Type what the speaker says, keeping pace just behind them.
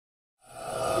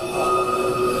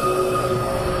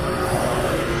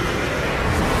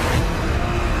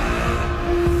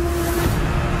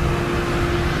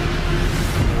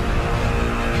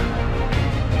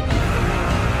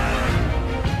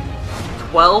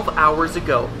12 hours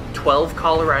ago, 12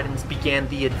 Coloradans began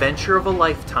the adventure of a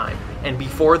lifetime, and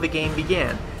before the game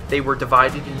began, they were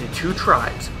divided into two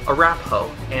tribes, Arapaho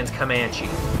and Comanche.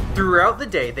 Throughout the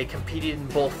day, they competed in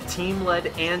both team-led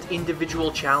and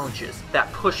individual challenges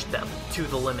that pushed them to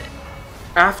the limit.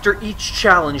 After each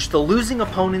challenge, the losing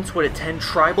opponents would attend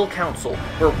tribal council,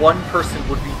 where one person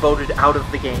would be voted out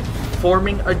of the game,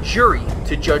 forming a jury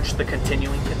to judge the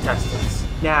continuing contestants.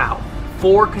 Now,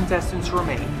 4 contestants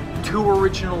remain, 2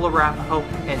 original Arapaho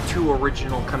and 2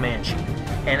 original Comanche.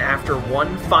 And after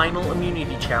one final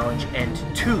immunity challenge and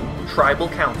 2 tribal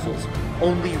councils,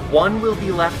 only one will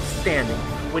be left standing,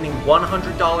 winning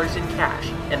 $100 in cash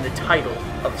and the title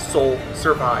of sole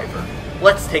survivor.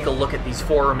 Let's take a look at these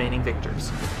 4 remaining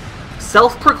victors.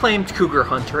 Self-proclaimed cougar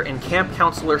hunter and camp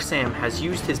counselor Sam has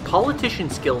used his politician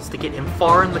skills to get him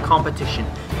far in the competition,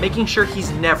 making sure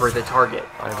he's never the target.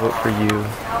 I vote for you,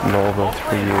 Noel votes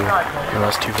for you, and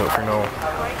us 2 vote for Noel,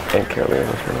 and Carolina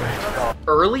votes for Noel.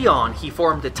 Early on, he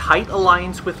formed a tight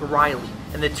alliance with Riley,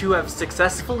 and the two have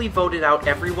successfully voted out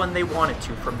everyone they wanted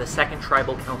to from the second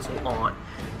tribal council on.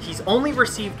 He's only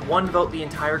received 1 vote the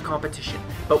entire competition,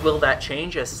 but will that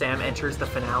change as Sam enters the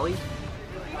finale?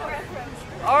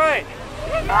 Alright,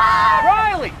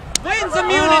 Riley wins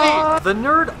immunity! The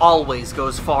nerd always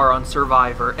goes far on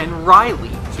Survivor, and Riley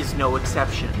is no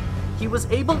exception. He was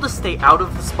able to stay out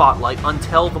of the spotlight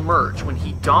until the merge, when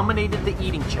he dominated the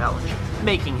eating challenge,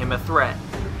 making him a threat.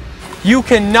 You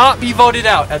cannot be voted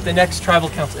out at the next tribal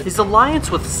council. His alliance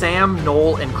with Sam,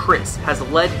 Noel, and Chris has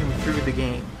led him through the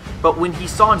game, but when he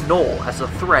saw Noel as a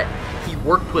threat, he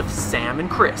worked with Sam and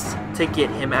Chris to get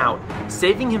him out,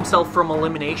 saving himself from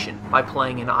elimination by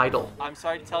playing an idol. I'm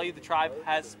sorry to tell you, the tribe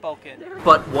has spoken.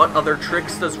 But what other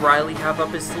tricks does Riley have up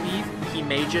his sleeve? He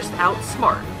may just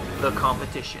outsmart the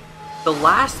competition. The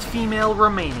last female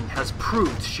remaining has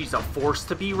proved she's a force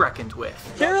to be reckoned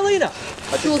with. Carolina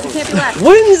Jules, you can't be left.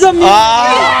 wins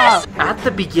immunity! At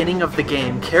the beginning of the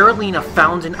game, Carolina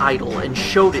found an idol and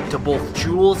showed it to both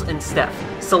Jules and Steph,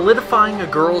 solidifying a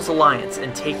girls' alliance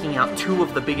and taking out 2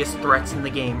 of the biggest threats in the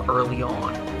game early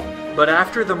on. But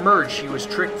after the merge, she was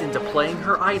tricked into playing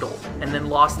her idol, and then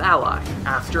lost ally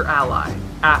after ally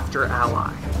after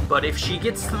ally. But if she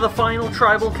gets to the final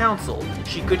tribal council,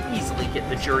 she could easily get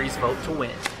the jury's vote to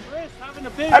win.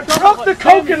 I broke the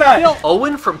coconut!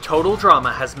 Owen from Total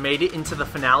Drama has made it into the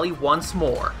finale once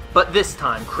more, but this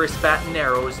time Chris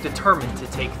Batanero is determined to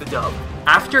take the dub.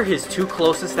 After his 2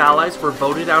 closest allies were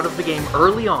voted out of the game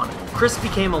early on, Chris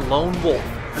became a lone wolf,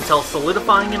 until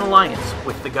solidifying an alliance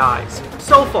with the guys.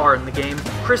 So far in the game,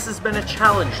 Chris has been a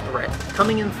challenge threat,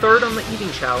 coming in 3rd on the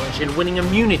eating challenge and winning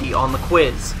immunity on the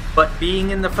quiz. But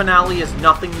being in the finale is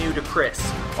nothing new to Chris.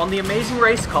 On the Amazing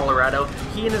Race Colorado,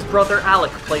 he and his brother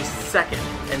Alec placed 2nd,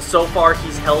 and so far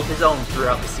he's held his own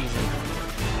throughout the season.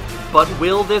 But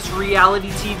will this reality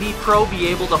TV pro be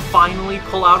able to finally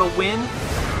pull out a win?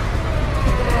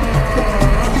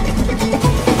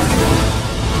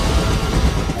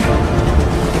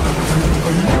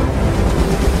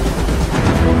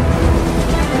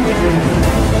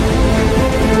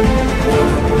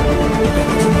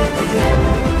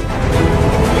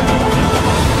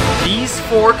 These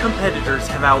 4 competitors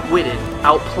have outwitted,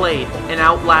 outplayed, and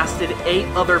outlasted 8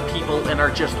 other people and are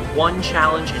just 1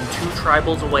 challenge and 2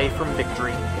 tribals away from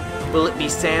victory. Will it be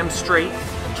Sam Straight,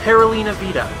 Carolina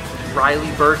Vida,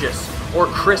 Riley Burgess, or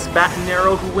Chris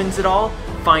Batanero who wins it all?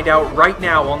 Find out right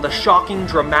now on the shocking,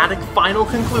 dramatic final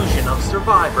conclusion of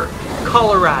Survivor,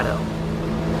 Colorado.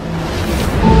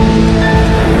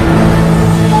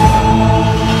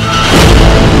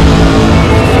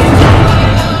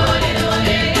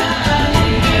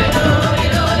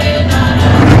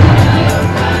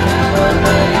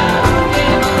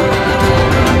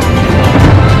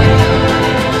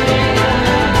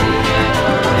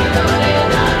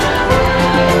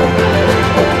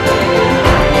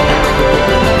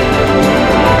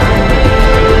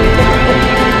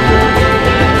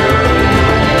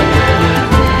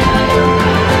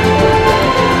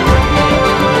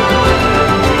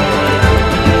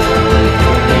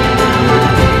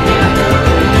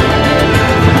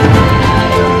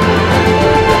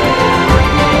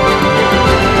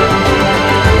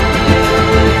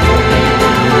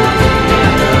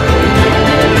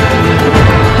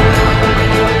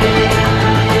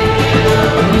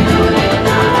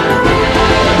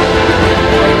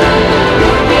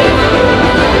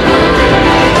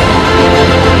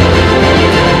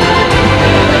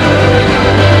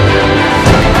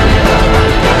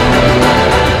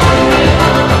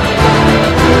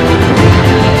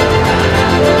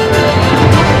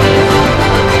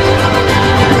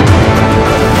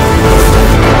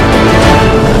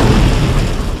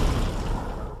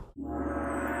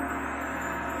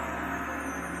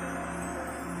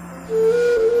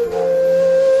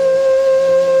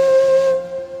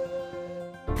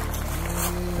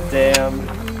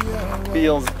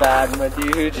 my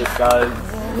dude. It does.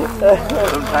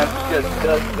 Sometimes it just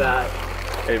does that.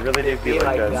 It really did feel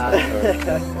like that.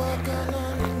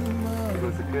 It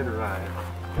was a good ride.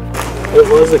 It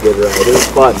was a good ride. It was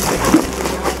fun.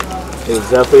 It was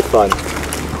definitely fun.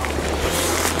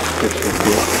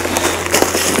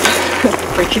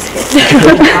 Break his hand.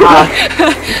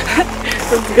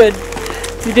 That's good.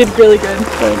 You did really good.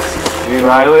 Thanks. You,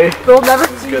 Riley? We'll never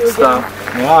see you Good again. stuff.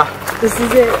 Yeah. This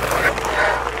is it.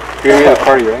 You're gonna be at the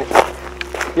party, right?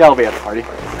 Yeah, I'll be at the party.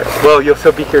 Well, you'll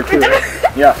still be here too, right?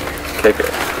 Yeah. Okay,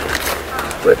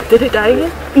 good. Did it die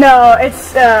again? No,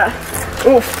 it's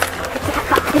oof.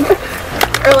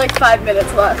 Or like 5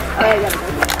 minutes left. I gotta go.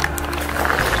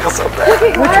 Feels so bad.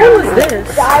 Which one was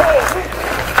this?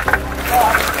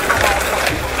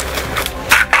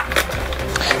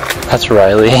 That's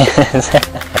Riley.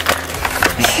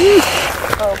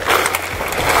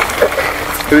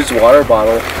 Whose water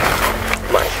bottle?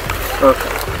 Mine. Okay.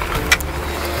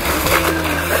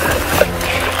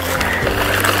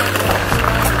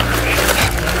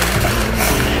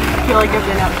 I feel like I've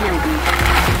been out here.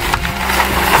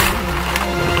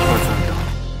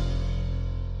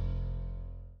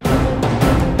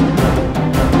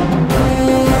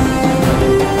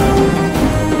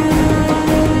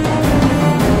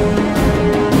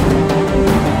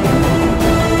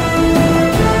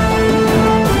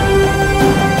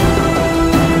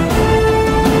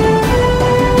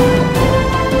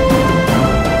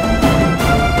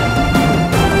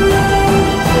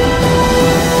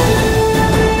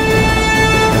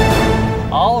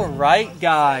 Alright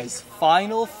guys,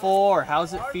 final four.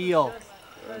 How's it feel?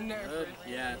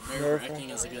 Yeah, nerve-wracking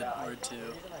is a good word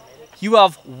too. You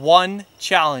have one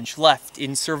challenge left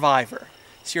in Survivor.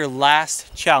 It's your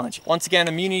last challenge. Once again,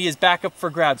 immunity is back up for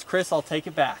grabs. Chris, I'll take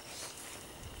it back.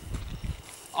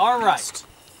 Alright.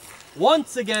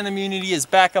 Once again, immunity is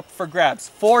back up for grabs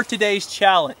for today's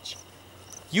challenge.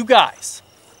 You guys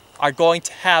are going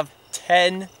to have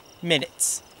 10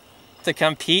 minutes to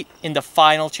compete in the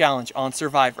final challenge on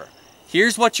Survivor.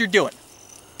 Here's what you're doing.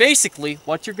 Basically,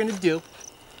 what you're gonna do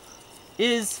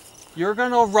is you're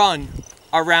gonna run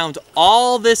around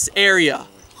all this area,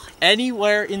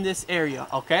 anywhere in this area,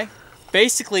 okay?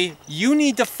 Basically, you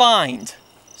need to find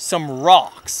some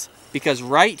rocks because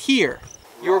right here,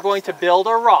 you're going to build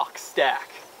a rock stack.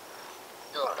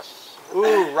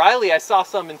 Ooh, Riley, I saw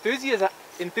some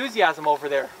enthusiasm over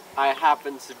there. I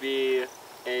happen to be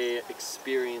a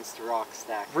experienced rock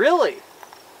stack. Really?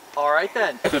 All right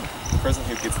then. The person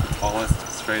who gets the tallest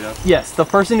straight up. Yes, the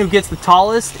person who gets the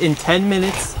tallest in 10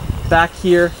 minutes back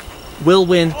here will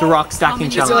win the rock stacking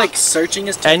Is it challenge. like searching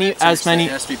is 10 minutes? As many.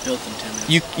 It has to be built in 10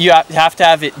 minutes. You have to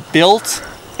have it built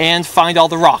and find all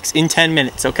the rocks in 10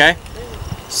 minutes, okay?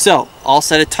 So, I'll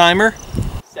set a timer.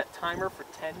 Set timer for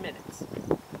 10 minutes.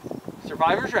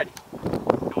 Survivor's ready.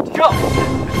 Go!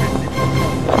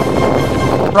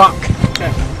 Rock.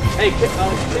 Okay. Hey,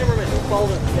 cameraman, follow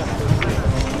them. Yeah.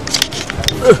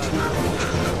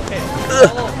 Okay,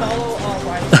 follow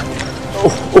Riley.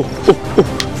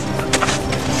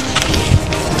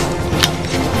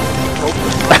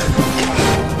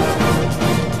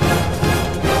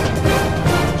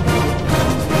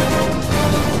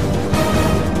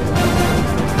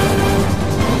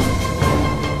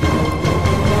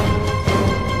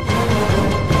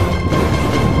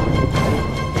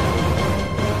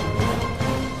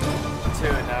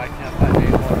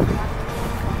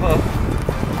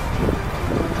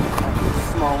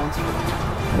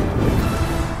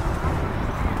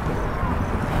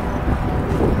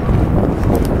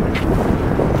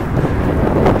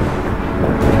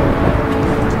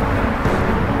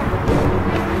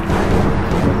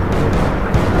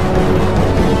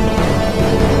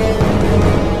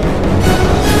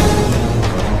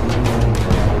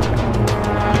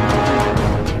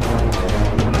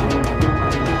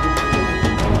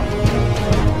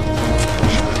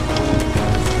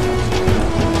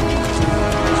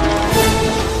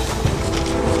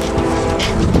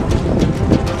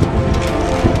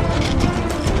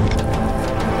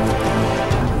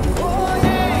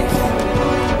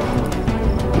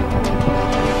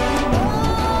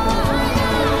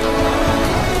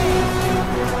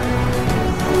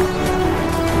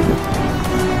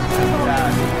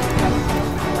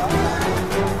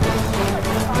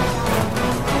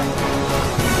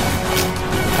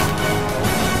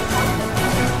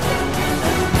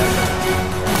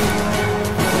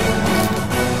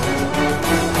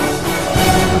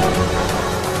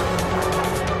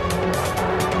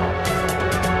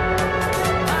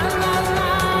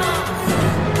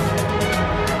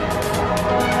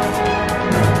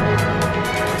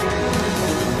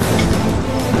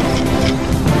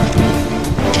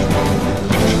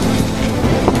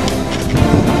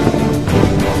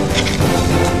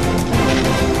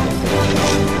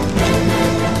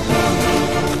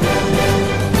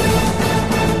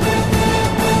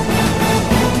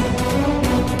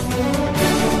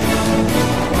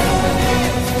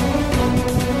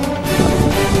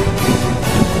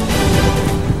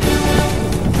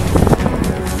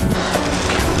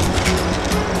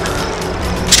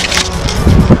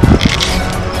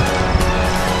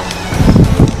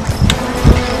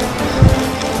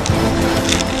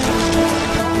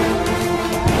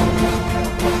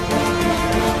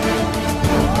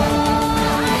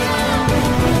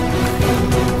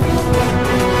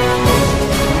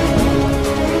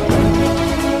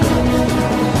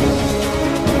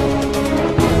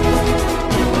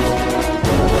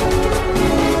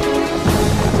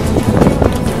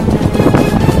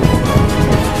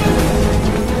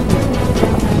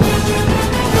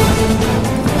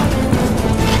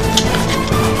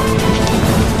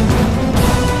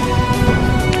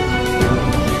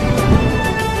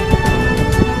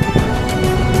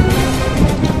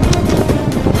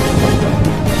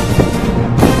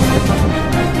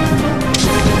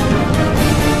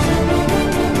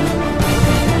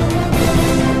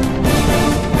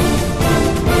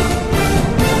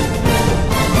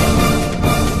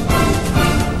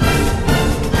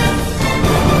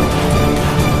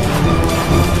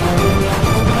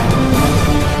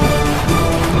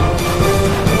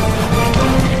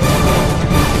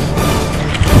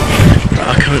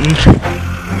 hunting.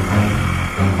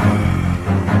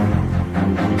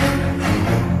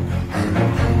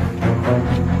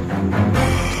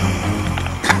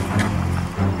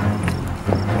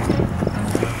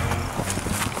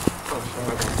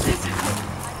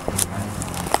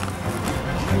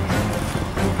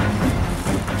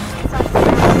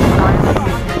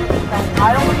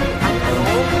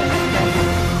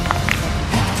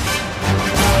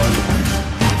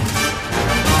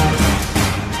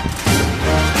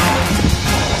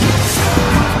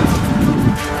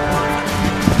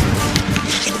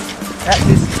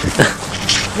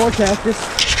 Cactus. More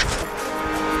cactus.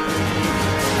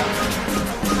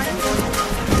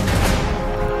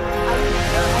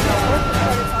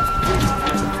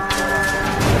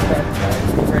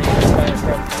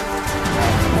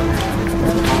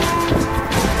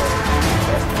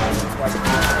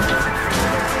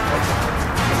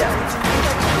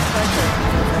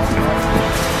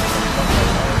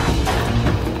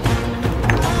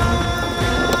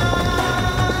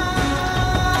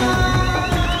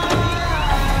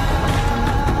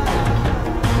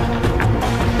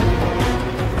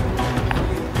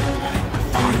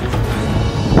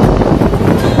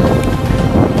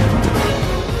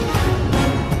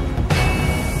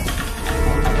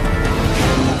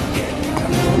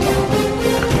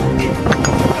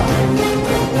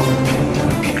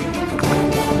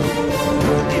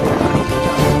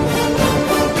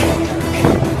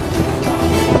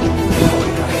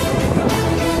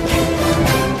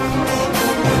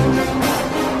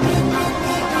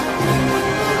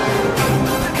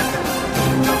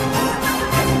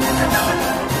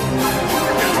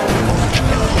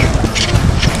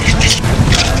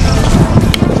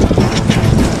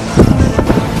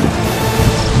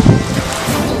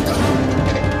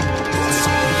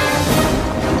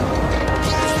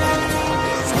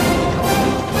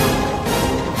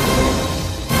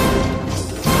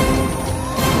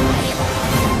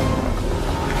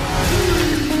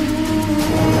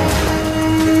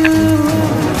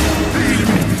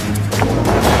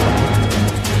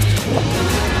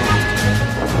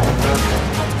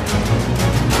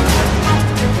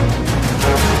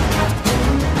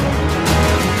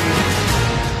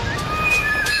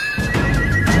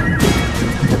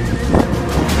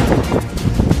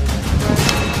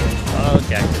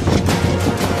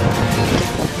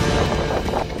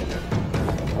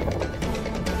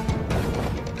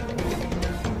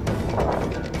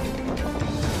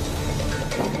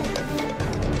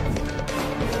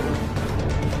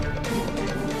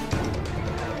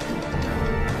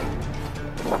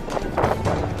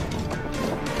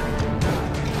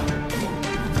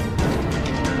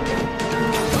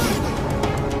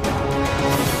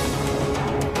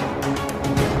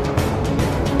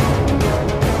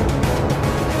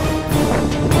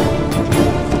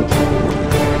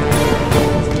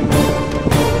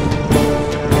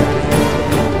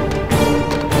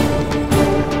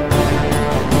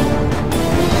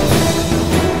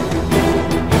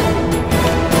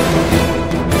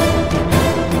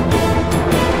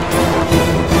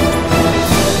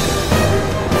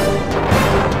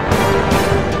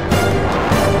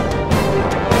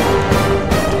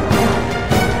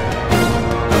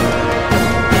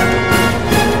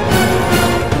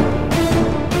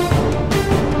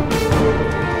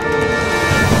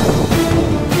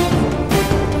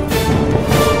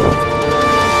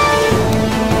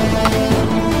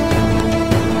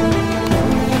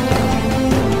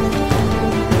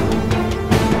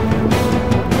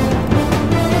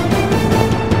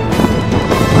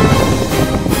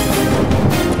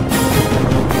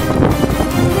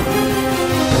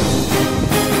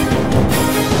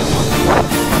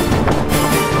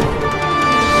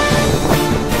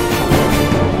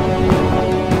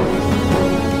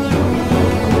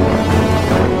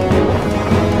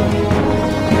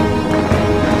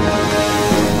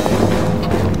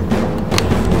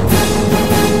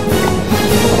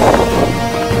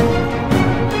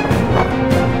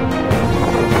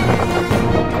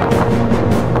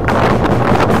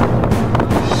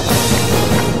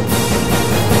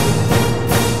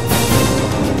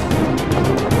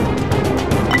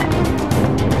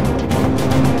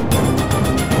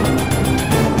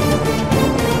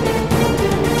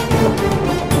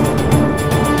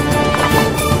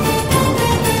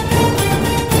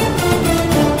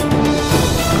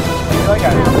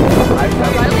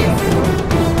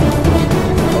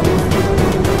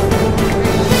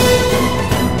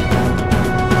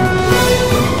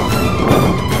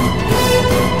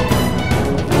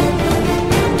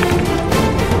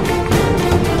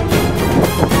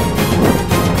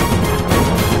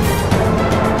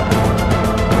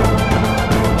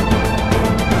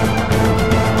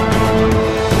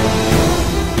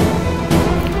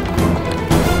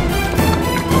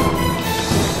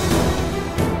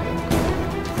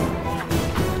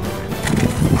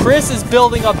 Chris is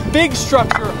building a big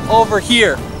structure over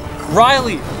here.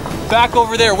 Riley, back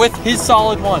over there with his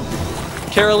solid one.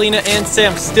 Carolina and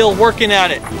Sam still working at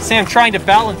it. Sam trying to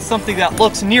balance something that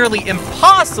looks nearly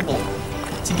impossible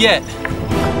to get.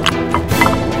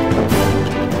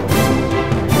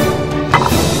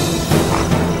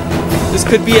 This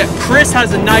could be it. Chris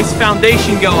has a nice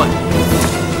foundation going.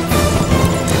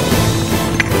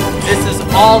 This is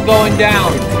all going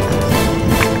down.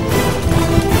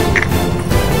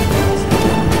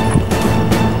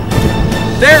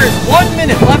 There is 1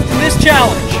 minute left in this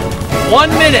challenge. 1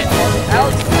 minute.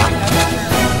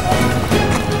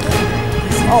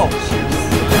 Oh.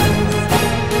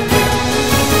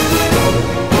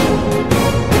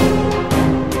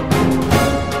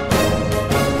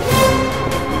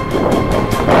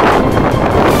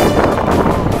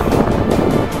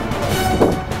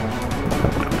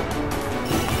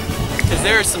 Because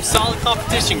there is some solid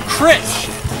competition. Chris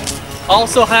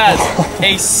also has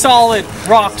a solid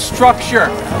rock structure.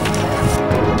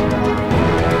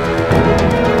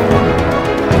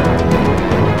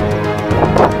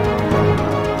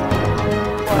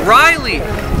 Riley,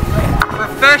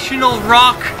 professional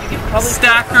rock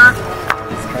stacker,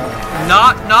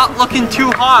 not looking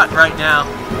too hot right now.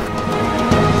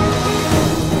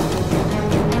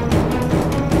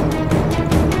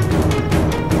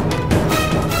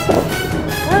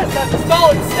 Chris, that's a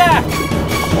solid stack.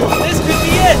 This could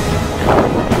be it.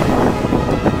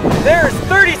 There's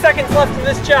 30 seconds left in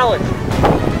this challenge.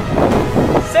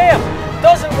 Sam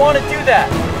doesn't want to do that.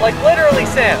 Like literally,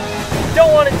 Sam.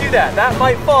 Don't want to do that. That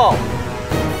might fall.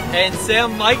 And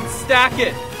Sam might stack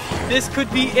it. This could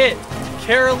be it.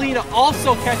 Carolina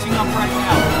also catching up right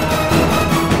now.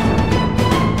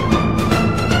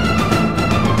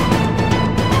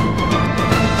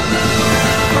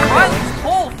 Riley's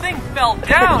whole thing fell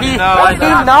down. He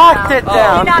knocked it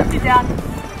down. He knocked it down.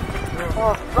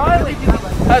 Riley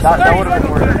has 30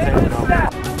 seconds to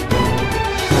stack.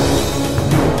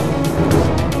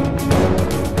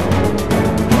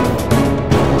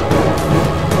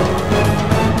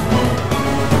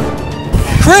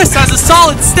 Chris has a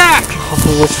solid stack.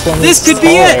 This could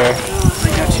be it. I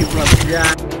got you, brother. Yeah.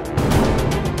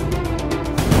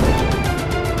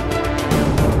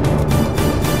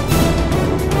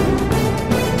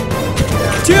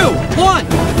 2, 1,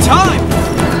 time.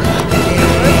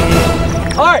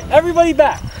 All right, everybody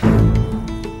back.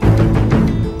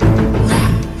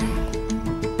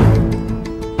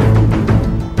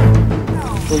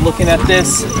 We're looking at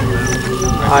this.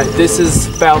 This is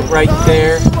about right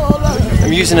there.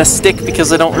 I'm using a stick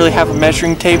because I don't really have a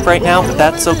measuring tape right now, but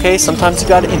that's okay. Sometimes you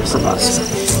gotta improvise.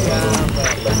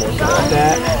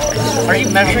 That. Are you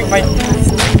measuring my...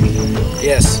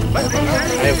 Yes. I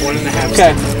have 1.5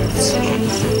 seconds.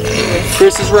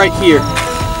 Chris is right here.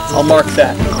 I'll mark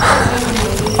that.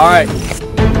 All right.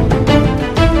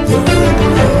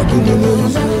 We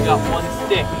got one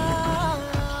stick.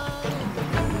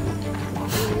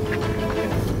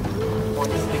 One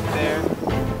stick there.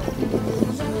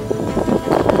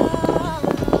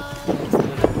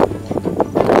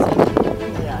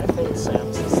 Yeah, I think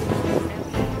Sam's is...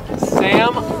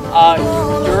 Sam,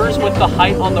 yours with the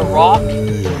height on the rock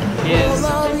is, you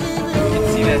can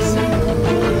see this.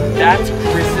 That's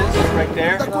Chris's right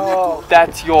there. Oh.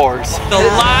 That's yours. The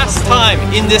last time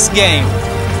in this game.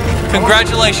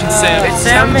 Congratulations, Sam.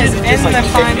 Sam is in the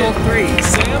final 3.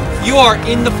 Sam, you are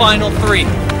in the final 3.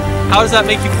 How does that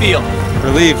make you feel?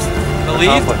 Relieved.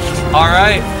 Relieved? Accomplished. All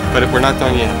right. But we're not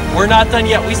done yet. We're not done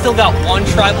yet. We still got one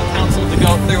tribal council to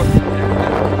go through.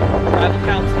 Tribal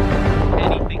council,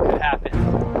 anything could happen.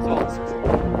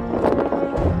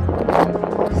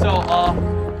 So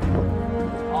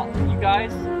you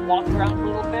guys walk around a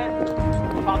little bit,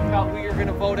 talk about who you're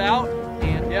gonna vote out,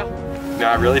 and yeah. No,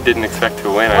 I really didn't expect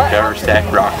to win. I've never stacked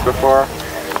rocks before,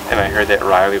 and I heard that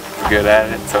Riley was good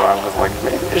at it, so I was like,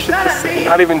 maybe I should just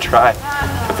not even try.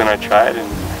 But then I tried,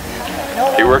 and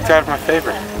it worked out in my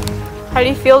favor. How do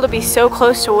you feel to be so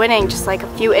close to winning, just like a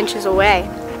few inches away?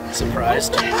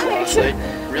 Surprised, honestly.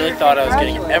 Really thought I was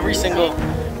getting every single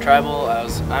tribal.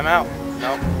 I'm out.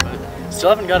 No, but still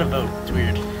haven't got a vote. It's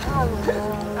weird.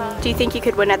 Do you think you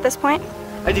could win at this point?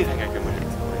 I do think I can win it.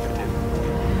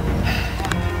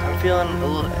 I'm feeling a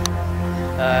little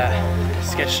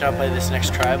sketched out by this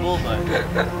next tribal, but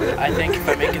I think if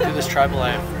I make it through this tribal,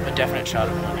 I have a definite shot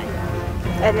of winning.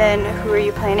 And then who are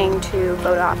you planning to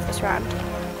vote off this round?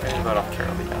 I should vote off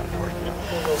Carolina, unfortunately.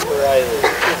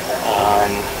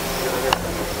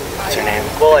 What's her name?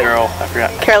 Girl, I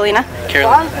forgot. Carolina?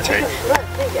 Carolina, that's right.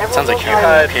 Sounds like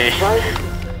Carolina. Okay.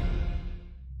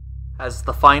 As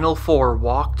the final 4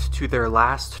 walked to their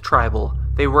last tribal,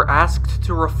 They were asked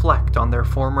to reflect on their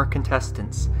former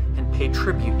contestants and pay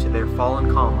tribute to their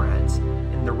fallen comrades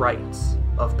in the rites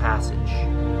of passage.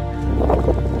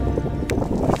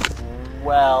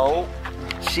 Well,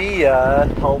 Gia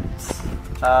helped,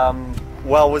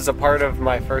 was a part of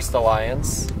my first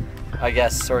alliance, I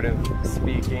guess, sort of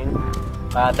speaking.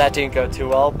 That didn't go too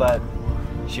well, but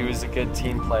she was a good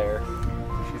team player.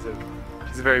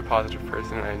 She's a very positive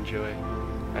person, and I enjoyed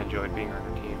being on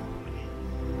her team.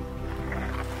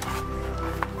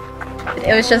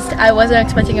 It was just, I wasn't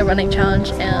expecting a running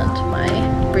challenge and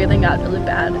my breathing got really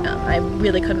bad. I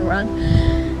really couldn't run.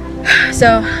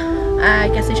 So I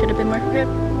guess I should have been more prepared.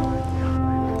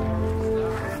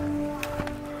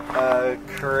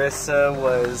 Carissa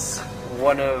was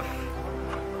one of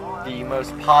the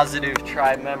most positive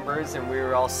tribe members, and we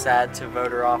were all sad to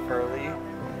vote her off early.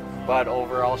 But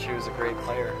overall, she was a great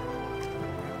player.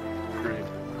 Great.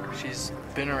 She's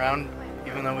been around,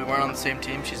 even though we weren't on the same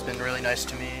team. She's been really nice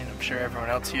to me, and I'm sure everyone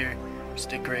else here.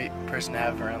 Just a great person to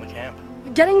have around the camp.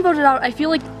 Getting voted out, I feel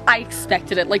like I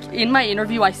expected it. Like in my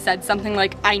interview, I said something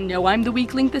like, I know I'm the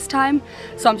weak link this time,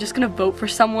 so I'm just gonna vote for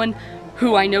someone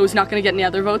who I know is not gonna get any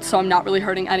other votes, so I'm not really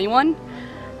hurting anyone.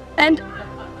 And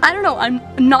I don't know, I'm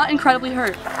not incredibly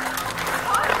hurt.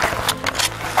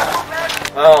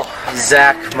 Oh,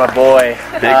 Zach, my boy.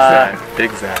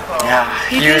 Big Zach. Yeah,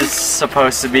 he was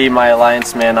supposed to be my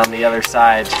alliance man on the other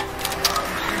side.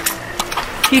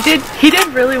 He did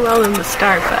really well in the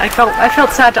start, but I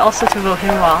felt sad to also to vote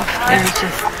him off. It was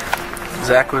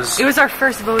just it was our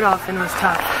first vote off, and it was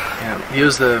tough. Yeah, he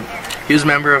was a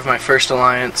member of my first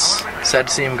alliance. Sad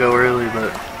to see him go early,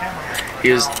 but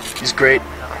he's great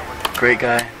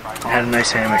guy. Had a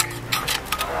nice hammock.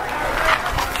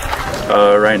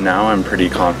 Right now I'm pretty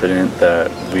confident that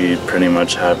we pretty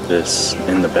much have this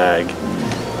in the bag.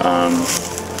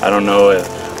 I don't know if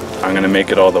I'm gonna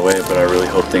make it all the way, but I really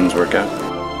hope things work out.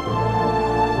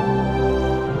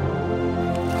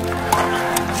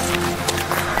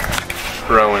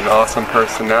 Rowan, awesome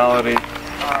personality,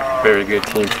 very good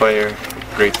team player,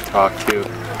 great to talk to,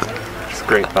 just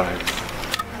great vibes.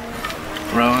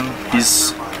 Rowan,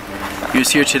 he was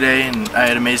here today, and I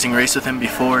had an amazing race with him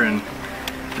before, and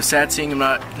it was sad seeing him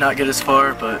not get as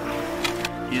far, but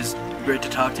he was great to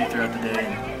talk to throughout the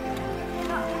day.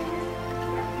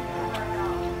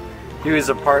 He was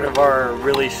a part of our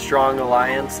really strong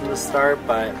alliance in the start,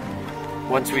 but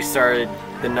once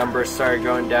the numbers started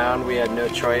going down, we had no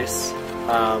choice.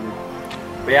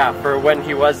 But yeah, for when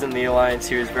he was in the alliance,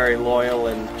 he was very loyal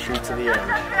and true to the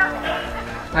end.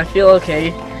 I feel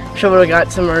okay. Wish I would have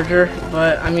got some merger,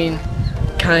 but I mean,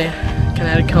 kind of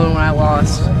had it coming when I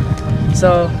lost.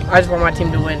 So I just want my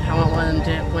team to win. I want one of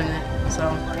them to win it.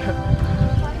 So,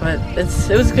 but it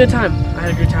was a good time. I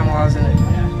had a good time while I was in it.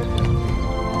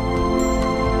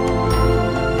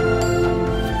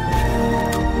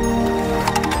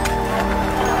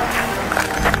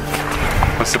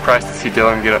 I was surprised to see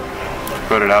Dylan get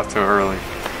voted out so early,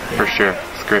 for sure.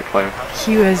 He's a great player.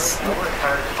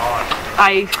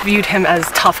 I viewed him as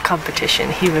tough competition.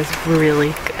 He was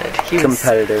really good. He was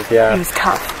competitive, yeah. He was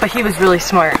tough, but he was really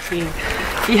smart.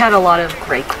 He had a lot of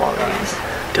great qualities.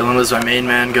 Dylan was my main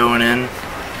man going in.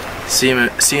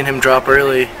 Seeing him drop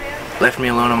early left me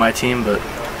alone on my team, but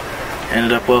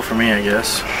ended up well for me, I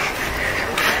guess.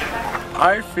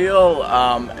 I feel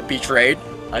betrayed.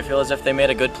 I feel as if they made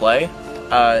a good play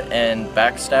and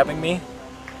backstabbing me,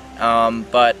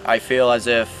 but I feel as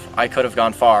if I could have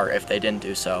gone far if they didn't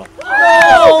do so.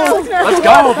 Oh! Let's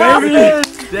go, baby!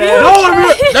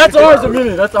 No, that's ours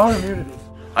immunity. That's our immunity.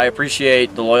 I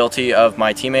appreciate the loyalty of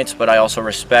my teammates, but I also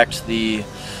respect the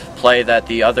play that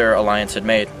the other alliance had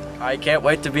made. I can't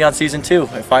wait to be on season 2.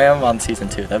 If I am on season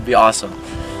 2, that'd be awesome.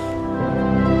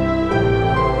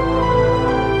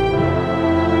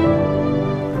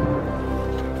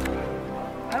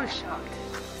 I was shocked.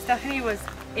 Stephanie was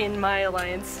in my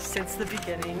alliance since the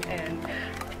beginning, and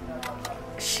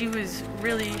she was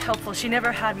really helpful. She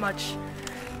never had much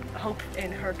hope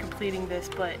in her completing this,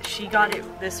 but she got it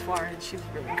this far, and she was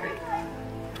really great.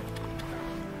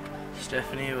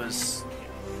 Stephanie was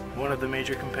one of the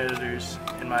major competitors,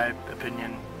 in my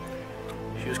opinion.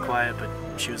 She was quiet, but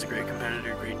she was a great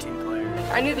competitor, great team player.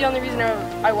 I knew the only reason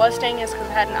I was staying is because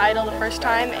I had an idol the first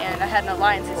time and I had an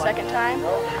alliance the second time.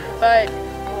 But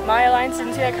my alliance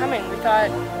didn't see that coming. We thought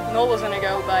Noel was going to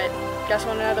go, but guess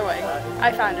went another way.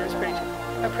 I found it was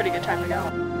a pretty good time to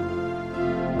go.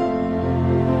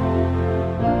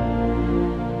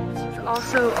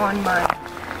 Also on my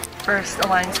first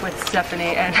alliance with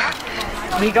Stephanie, and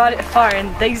we got it far,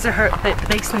 and thanks to her,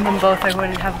 thanks to them both, I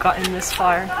wouldn't have gotten this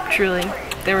far, truly.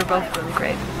 They were both really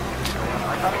great.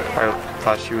 I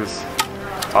thought she was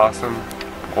awesome.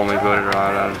 Only voted her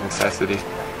out of necessity.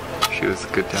 She was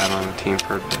good to have on the team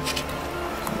for a bit.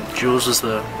 Jules was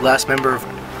the last member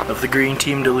of the green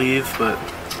team to leave, but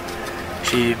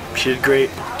she did great.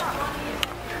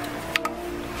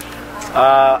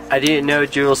 I didn't know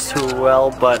Jules too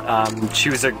well, but she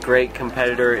was a great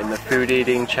competitor in the food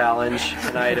eating challenge,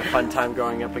 and I had a fun time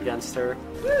going up against her.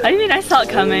 I mean, I saw it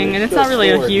coming, and it's not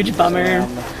really a huge bummer.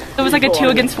 It was like a 2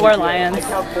 against 4 alliance,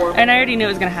 and I already knew it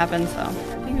was going to happen, so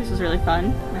I think this was really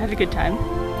fun. I had a good time.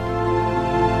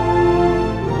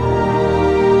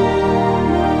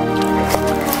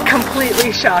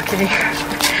 Completely shocking,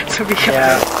 to be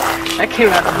honest. That came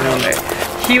out of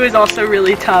nowhere. He was also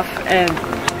really tough, and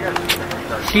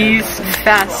he's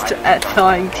fast at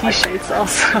thawing t-shirts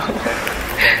also.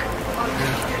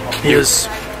 He was a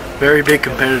very big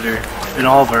competitor in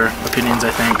all of our opinions,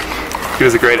 I think. He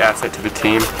was a great asset to the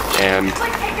team, and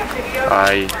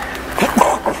I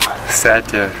sad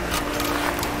to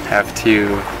have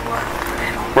to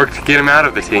work to get him out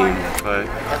of the team, but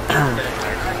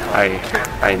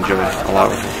I enjoyed it a lot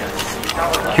with him.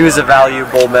 He was a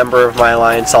valuable member of my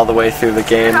alliance all the way through the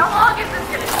game,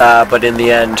 but in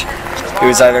the end, it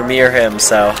was either me or him,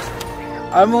 so.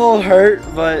 I'm a little hurt,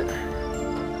 but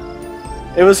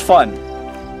it was fun.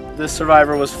 This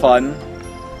Survivor was fun.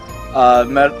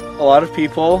 Met a lot of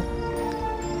people.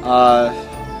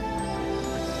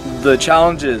 The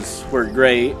challenges were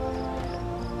great.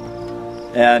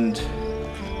 And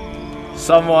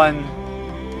someone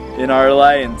in our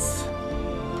alliance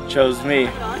chose me.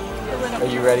 Are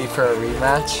you ready for a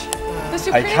rematch?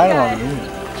 I kind of want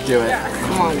to do it.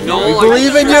 Come on, we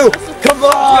believe in you! Come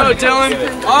on! Let's go, Dylan!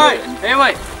 Alright, hey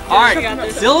wait.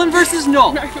 Alright, Dylan versus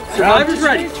Noel. Survivor's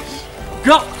ready.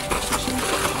 Go!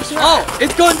 Oh,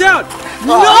 it's going down!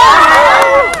 No!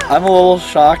 I'm a little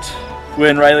shocked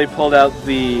when Riley pulled out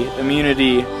the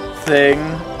immunity thing.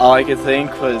 All I could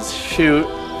think was, shoot,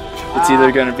 it's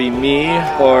either going to be me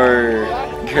or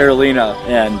Carolina,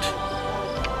 and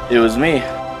it was me.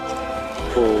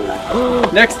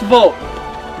 Next vote,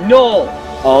 Noel.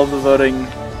 All the voting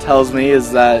tells me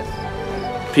is that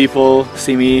people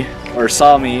see me or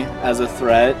saw me as a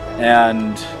threat,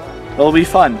 and it'll be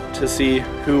fun to see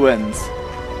who wins.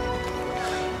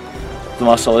 The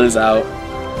muscle is out.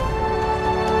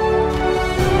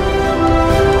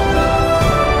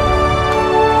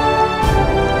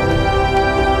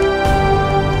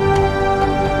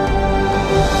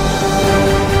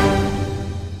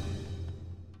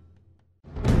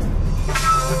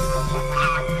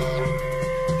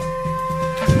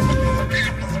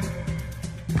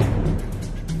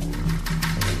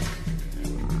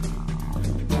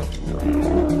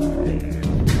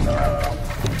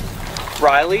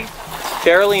 Riley,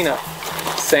 Carolina,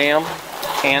 Sam,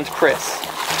 and Chris.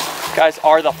 You guys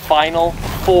are the final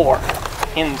 4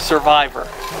 in Survivor.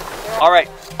 Alright,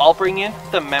 I'll bring in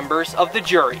the members of the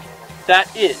jury.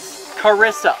 That is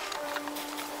Carissa,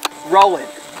 Rowan,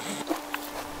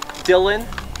 Dylan,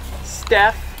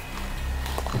 Steph,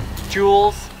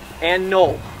 Jules, and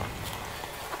Noel.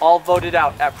 All voted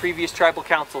out at previous tribal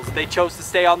councils. They chose to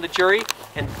stay on the jury,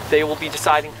 and they will be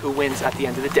deciding who wins at the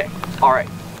end of the day. Alright.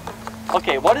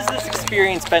 Okay, what has this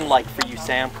experience been like for you,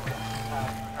 Sam?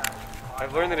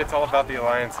 I've learned that it's all about the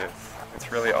alliances.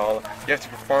 It's really all, you have to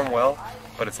perform well,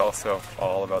 but it's also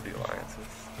all about the alliances.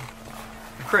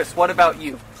 Chris, what about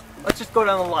you? Let's just go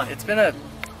down the line. It's been a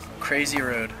crazy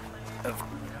road of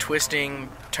twisting,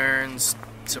 turns,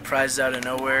 surprises out of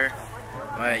nowhere.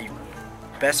 My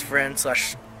best friend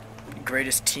slash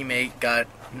greatest teammate got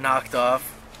knocked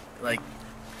off. Like,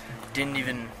 didn't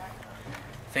even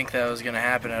think that was going to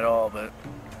happen at all, but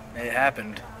it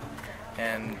happened.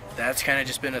 And that's kind of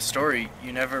just been a story.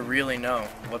 You never really know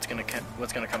what's gonna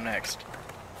come next.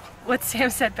 What Sam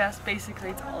said best, basically,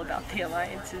 it's all about the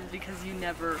alliances because you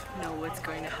never know what's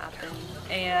going to happen.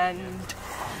 And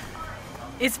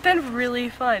it's been really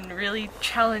fun, really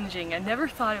challenging. I never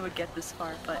thought I would get this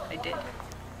far, but I did.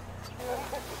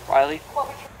 Riley?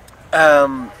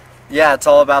 Yeah, it's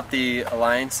all about the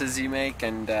alliances you make,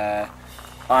 and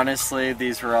honestly,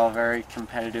 these were all very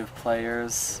competitive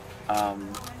players.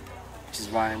 Which is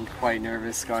why I'm quite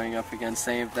nervous going up against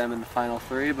any of them in the final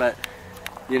 3, but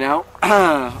you know,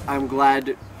 I'm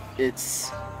glad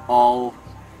it's all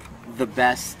the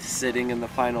best sitting in the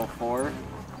final 4.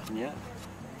 Yeah.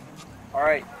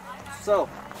 Alright, so,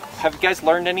 have you guys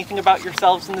learned anything about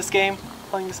yourselves in this game,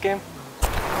 playing this game?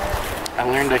 I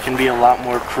learned I can be a lot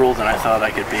more cruel than I thought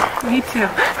I could be. Me too.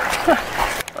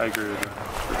 I agree with you.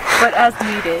 But as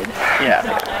needed.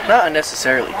 Yeah, not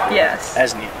unnecessarily. Yes.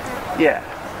 As needed. Yeah.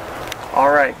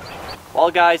 Alright.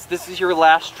 Well guys, this is your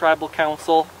last tribal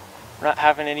council. We're not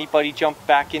having anybody jump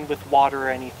back in with water or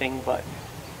anything, but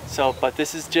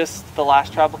this is just the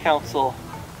last tribal council.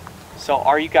 So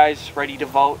are you guys ready to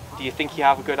vote? Do you think you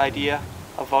have a good idea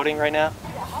of voting right now?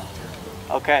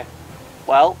 Okay.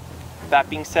 Well, that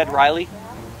being said, Riley,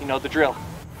 you know the drill.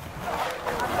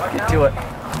 Get to it.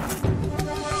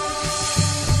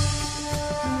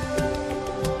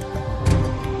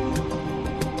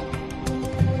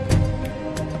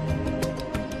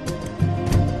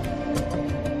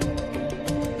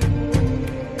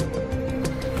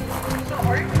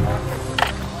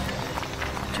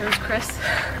 Chose Chris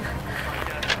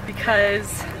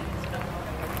because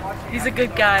he's a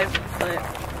good guy, but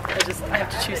I have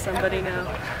to choose somebody now.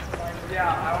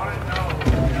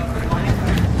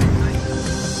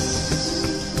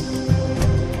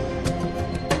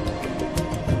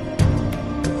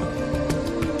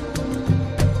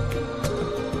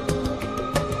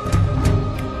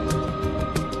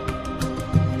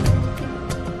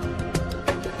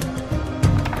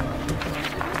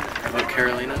 I vote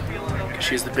Carolina.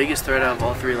 She's the biggest threat out of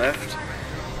all three left,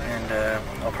 and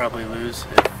I'll probably lose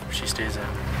if she stays in.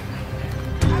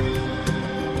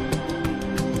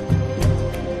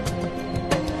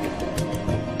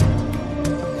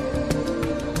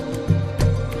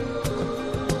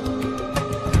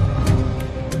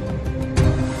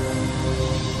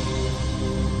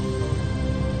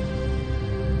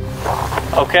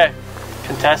 Okay,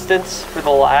 contestants, for the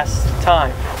last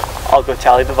time, I'll go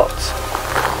tally the votes.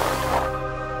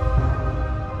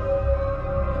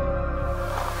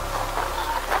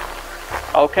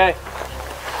 Okay,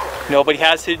 nobody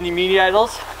has hidden immunity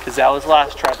idols because that was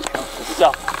last tribal council.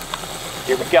 So,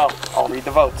 here we go. I'll read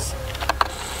the votes.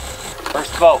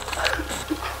 First vote,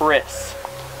 Chris.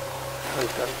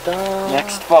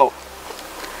 Next vote,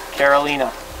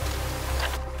 Carolina.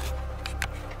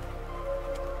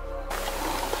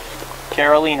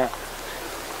 Carolina.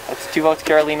 That's 2 votes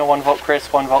Carolina, 1 vote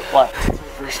Chris, 1 vote left.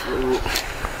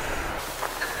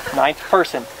 Ninth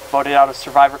person voted out of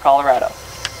Survivor Colorado.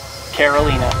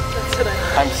 Carolina.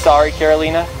 I'm sorry,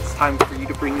 Carolina. It's time for you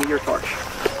to bring me your torch.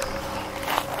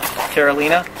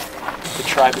 Carolina, the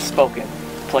tribe has spoken.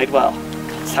 Played well.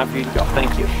 It's time for you to go.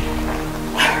 Thank you.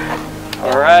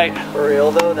 Alright. For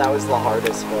real though, that was the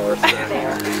hardest for us.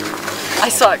 I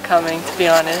saw it coming, to be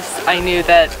honest. I knew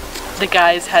that the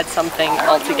guys had something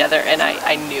all together, and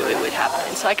I knew it would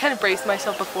happen. So I kind of braced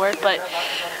myself before it, but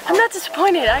I'm not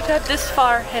disappointed. I got this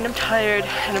far, and I'm tired,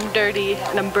 and I'm dirty,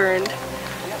 and I'm burned.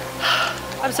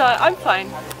 I'm sorry, I'm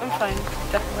fine. I'm fine,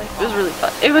 definitely. It was really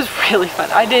fun. It was really fun.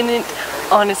 I didn't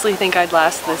honestly think I'd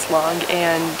last this long,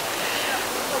 and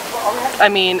I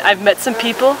mean, I've met some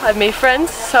people, I've made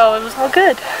friends, so it was all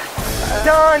good.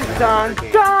 Dun, dun,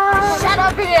 dun! Shut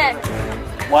up, Ian!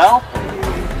 Well,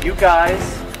 you guys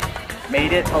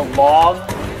made it a long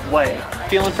way.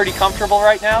 Feeling pretty comfortable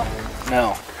right now?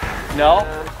 No. No?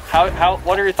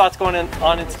 What are your thoughts going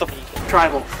on into the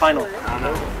tribal final? I don't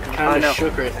know. Kind of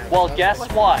shook right now. Well, guess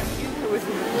what?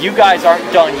 You guys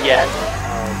aren't done yet.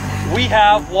 We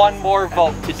have one more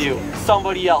vote to do.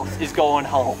 Somebody else is going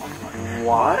home.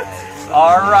 What?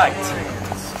 Alright.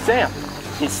 Sam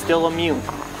is still immune.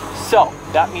 So,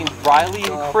 that means Riley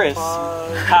and Chris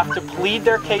have to plead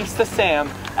their case to Sam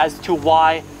as to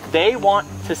why they want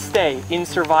to stay in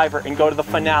Survivor and go to the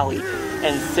finale.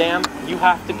 And Sam, you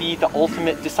have to be the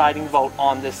ultimate deciding vote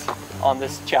on this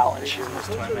challenge.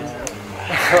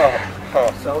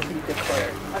 So he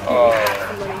declared.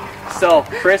 So,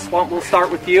 Chris, we'll start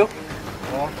with you.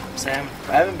 Well, Sam,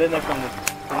 I haven't been there from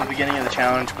the beginning of the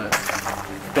challenge, but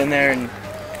been there in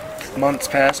months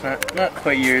past, not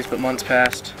quite years, but months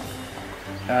past.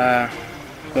 But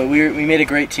we made a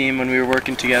great team when we were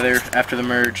working together after the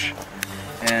merge,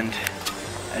 and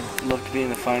I'd love to be in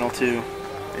the final too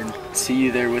and see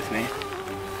you there with me.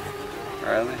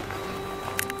 Riley?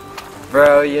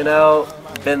 Bro, you know,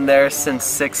 been there since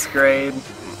 6th grade,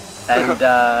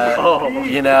 and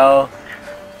you know,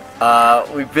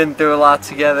 we've been through a lot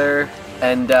together,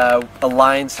 and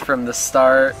Alliance from the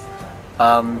start.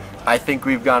 I think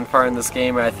we've gone far in this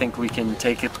game, and I think we can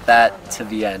take that to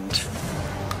the end.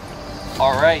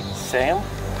 Alright, Sam?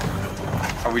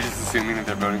 Are we just assuming that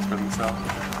they're voting for themselves?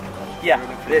 Yeah,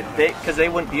 because they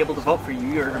wouldn't be able to vote for you.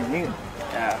 You're immune.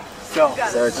 Yeah. So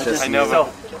it's just I know.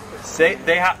 So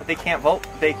they can't vote.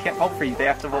 They can't vote for you. They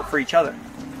have to vote for each other.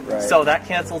 Right. So that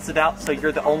cancels it out. So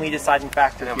you're the only deciding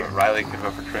factor Yeah, here. but Riley could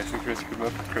vote for Chris, and Chris could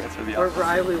vote for Chris, or the Or opposite.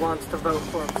 Riley wants to vote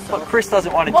for himself. But Chris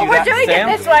doesn't want to Well, do we're that. doing Sam?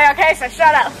 it this way, okay? So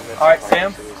shut up. All right,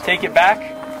 Sam, take it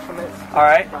back. All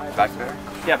right. Back there?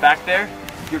 Yeah, back there.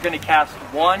 You're going to cast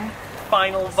one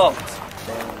final vote,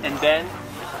 and then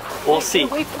We'll see.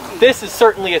 This is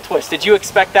certainly a twist. Did you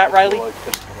expect that, Riley?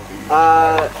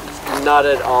 Not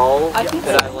at all, and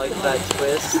I like that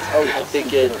twist. I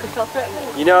think it,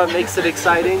 you know, it makes it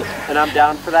exciting, and I'm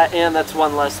down for that, and that's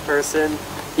one less person,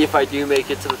 if I do make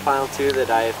it to the final two, that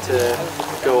I have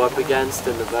to go up against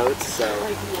in the votes, so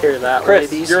hear that,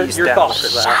 Chris, ladies. your down thoughts. for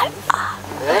that.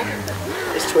 Well,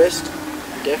 this twist,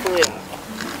 definitely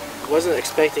wasn't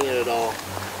expecting it at all.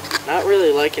 Not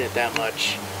really liking it that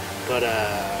much, but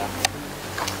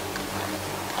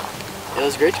it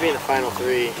was great to be in the final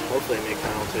three. Hopefully I make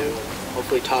final two.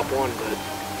 Hopefully top one, but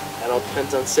that all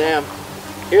depends on Sam.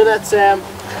 Hear that, Sam?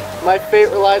 My fate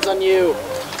relies on you.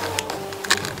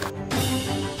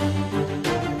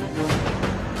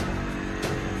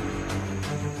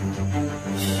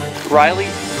 Riley,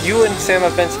 you and Sam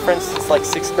have been friends since like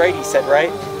 6th grade, he said,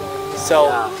 right? So,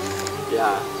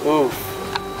 yeah. Oof.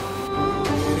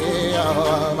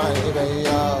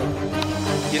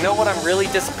 You know what I'm really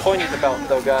disappointed about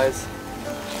though, guys?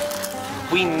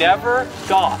 We never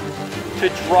got to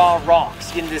draw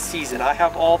rocks in this season. I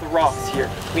have all the rocks here.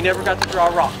 We never got to draw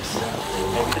rocks.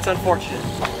 It's unfortunate.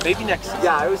 Maybe next season.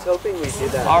 Yeah, I was hoping we'd do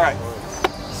that. All right.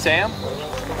 Sam,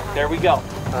 there we go.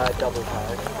 Double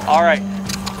tie. All right.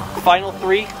 Final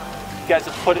three. You guys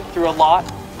have put it through a lot,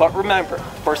 but remember,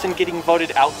 the person getting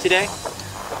voted out today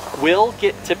will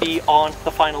get to be on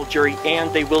the final jury,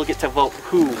 and they will get to vote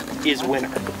who is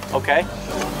winner, okay?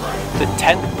 The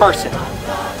 10th person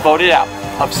voted out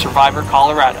of Survivor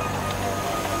Colorado,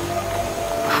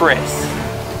 Chris.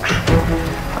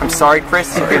 I'm sorry,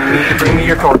 Chris, you're gonna need to bring me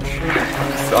your torch.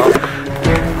 So,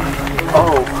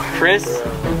 oh, Chris.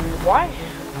 Why?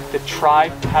 The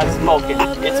tribe has spoken.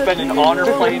 It's been an honor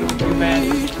playing with you, man.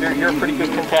 You're a pretty good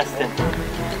contestant.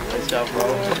 Nice job,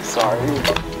 bro. Sorry.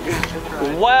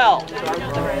 Well,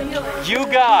 you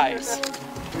guys.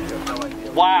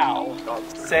 Wow.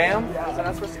 Sam,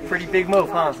 pretty big move,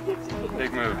 huh?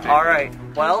 Big move. All right.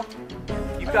 Well,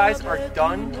 you guys are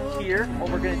done here.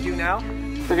 What we're gonna do now,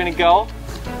 we're gonna go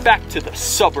back to the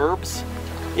suburbs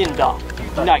in the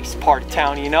nice part of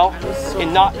town, you know,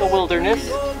 and not the wilderness.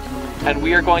 And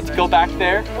we are going to go back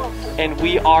there, and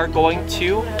we are going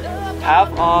to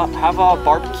have a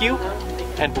barbecue,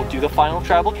 and we'll do the final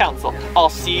tribal council. I'll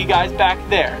see you guys back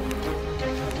there.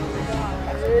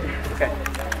 Okay.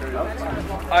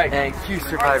 All right. Thank you,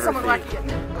 Survivor Fee.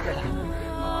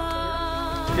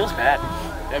 Feels bad.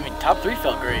 I mean, top three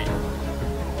felt great.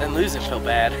 Then losing felt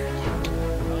bad. I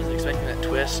was expecting that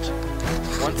twist.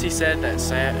 Once he said that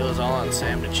it was all on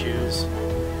Sam to choose,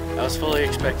 I was fully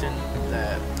expecting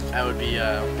that I would be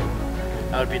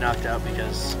knocked out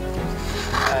because,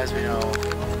 as we know,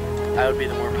 I would be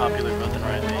the more popular vote than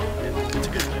Riley. It's a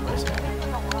good play by Sam.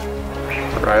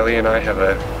 Riley and I have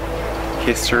a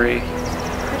history,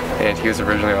 and he was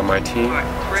originally on my team,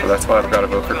 so that's why I've got to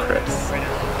vote for Chris.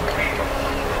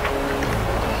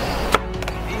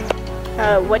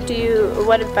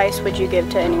 What advice would you give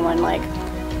to anyone like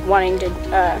wanting to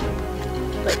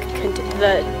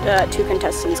the two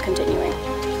contestants continuing?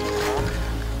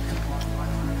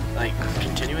 Like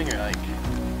continuing or like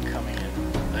coming in,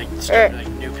 like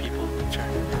new people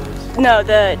trying to do this? No,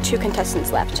 the two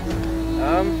contestants left.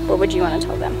 What would you want to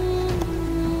tell them?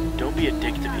 Don't be a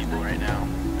dick to people right now,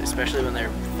 especially when they're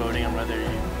voting on whether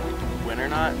you win or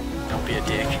not. Don't be a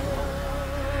dick.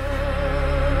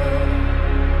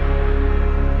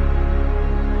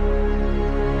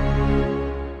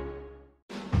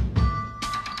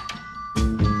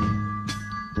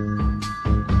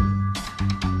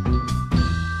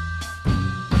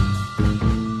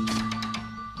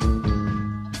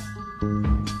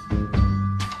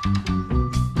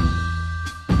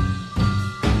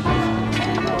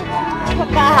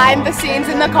 Behind the scenes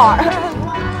in the car.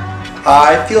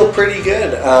 I feel pretty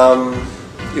good.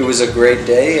 It was a great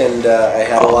day, and I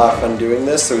had a lot of fun doing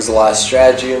this. There was a lot of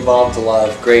strategy involved, a lot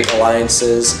of great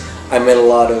alliances. I met a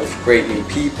lot of great new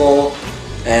people,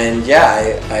 and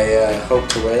yeah, I hope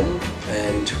to win,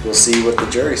 and we'll see what the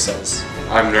jury says.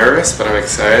 I'm nervous, but I'm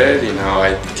excited. You know,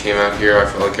 I came out here, I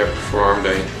felt like I performed,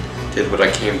 I did what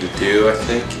I came to do, I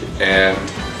think, and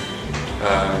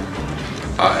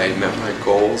I met my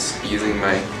goals using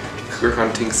my clear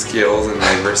hunting skills and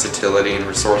my versatility and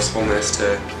resourcefulness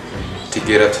to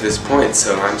get up to this point.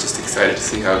 So I'm just excited to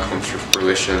see how it comes to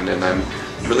fruition, and I'm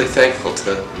really thankful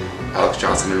to Alex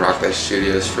Johnson and Rocklight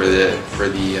Studios for the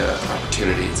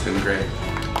opportunity. It's been great.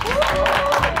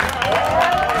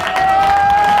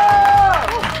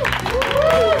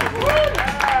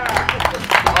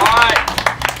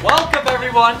 Alright, welcome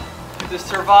everyone to the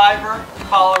Survivor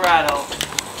Colorado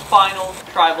Final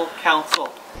Tribal Council.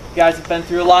 You guys have been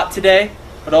through a lot today,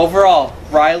 but overall,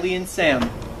 Riley and Sam,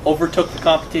 overtook the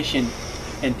competition,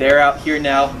 and they're out here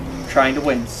now trying to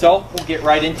win. So we'll get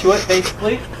right into it.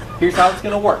 Basically, here's how it's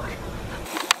going to work.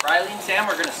 Riley and Sam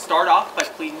are going to start off by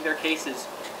pleading their cases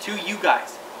to you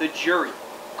guys, the jury: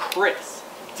 Chris,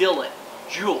 Dylan,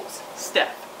 Jules,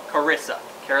 Steph, Carissa,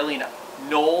 Carolina,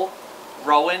 Noel,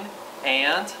 Rowan,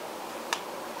 and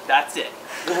that's it.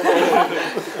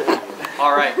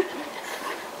 All right.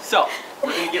 So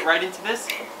we're going to get right into this.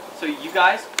 So you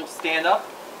guys will stand up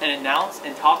and announce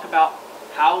and talk about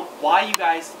why you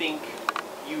guys think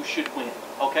you should win.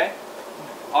 Okay?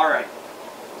 All right.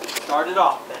 Start it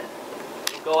off then.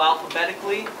 Go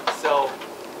alphabetically. So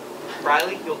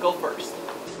Riley, you'll go first.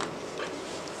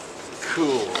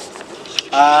 Cool.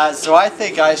 So I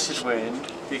think I should win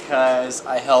because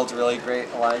I held really great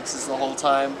alliances the whole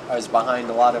time. I was behind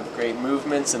a lot of great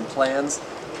movements and plans.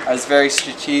 I was very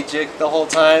strategic the whole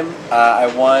time. I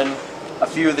won a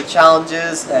few of the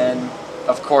challenges and,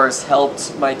 of course,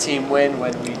 helped my team win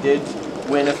when we did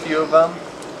win a few of them.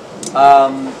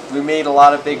 We made a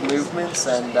lot of big movements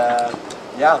and,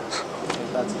 yeah, I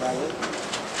think that's about it.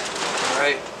 All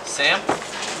right. Sam?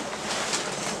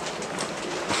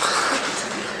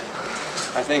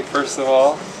 I think first of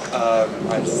all,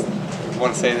 I just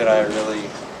want to say that I really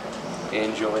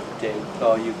enjoyed the day with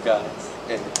all you guys,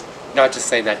 and not just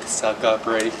saying that to suck up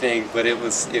or anything, but it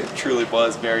truly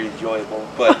was very enjoyable.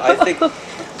 But I think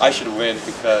I should win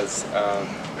because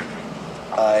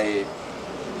I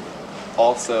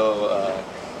also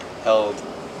held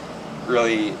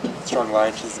really strong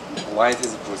alliances,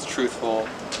 was truthful,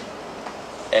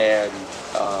 and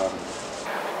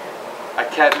I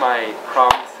kept my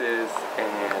promises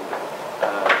and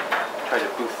tried to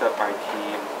boost up my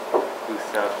team,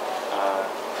 boost up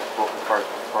both as far as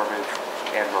performance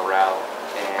and morale,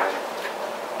 and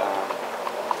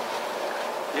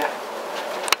yeah.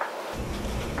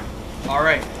 All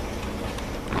right.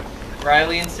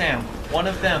 Riley and Sam, one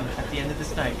of them at the end of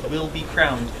this night will be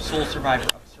crowned sole survivor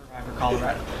of Survivor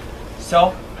Colorado.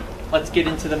 So let's get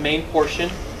into the main portion.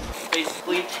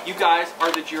 Basically, you guys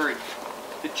are the jury.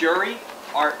 The jury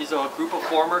is a group of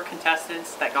former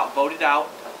contestants that got voted out,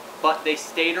 but they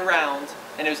stayed around,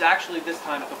 and it was actually this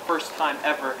time the first time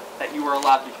ever that you were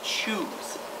allowed to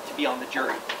choose to be on the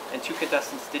jury, and 2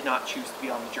 contestants did not choose to be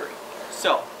on the jury.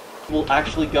 So we'll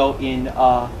actually go in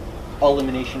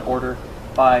elimination order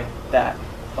by that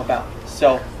about.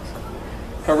 So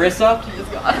Carissa,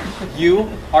 you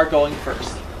are going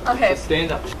first. Okay. So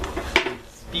stand up.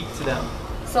 Speak to them.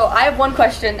 So I have one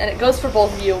question, and it goes for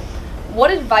both of you. What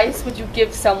advice would you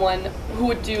give someone who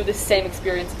would do the same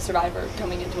experience of Survivor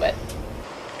coming into it?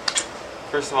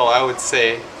 First of all, I would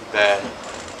say that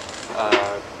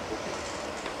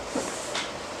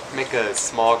make a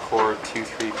small core,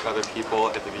 2-3 other people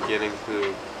at the beginning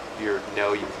who you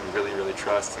can really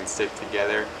trust and stick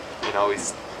together, and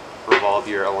always revolve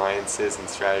your alliances and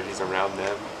strategies around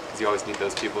them, because you always need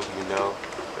those people who you know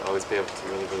to always be able to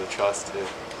really trust to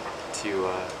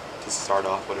start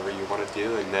off whatever you want to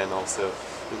do, and then also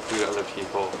include other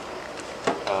people,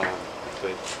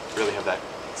 but really have that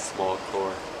small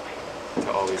core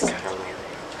to always count on.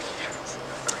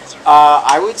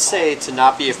 I would say to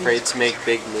not be afraid to make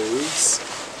big moves,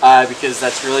 because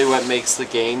that's really what makes the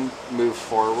game move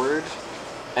forward,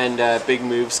 and big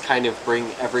moves kind of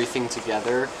bring everything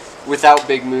together. Without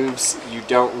big moves, you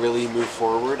don't really move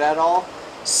forward at all.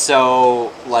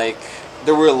 So, like,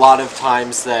 there were a lot of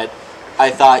times that I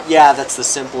thought, yeah, that's the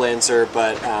simple answer,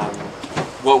 but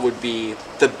what would be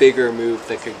the bigger move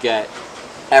that could get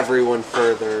everyone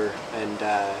further and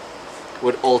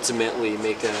would ultimately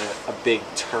make a big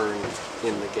turn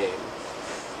in the game.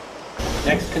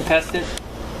 Next contestant,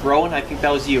 Rowan, I think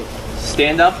that was you.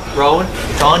 Stand up, Rowan,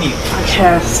 it's on you.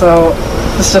 Okay, so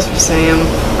this is just for Sam.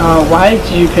 Why did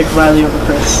you pick Riley over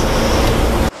Chris?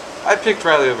 I picked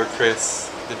Riley over Chris.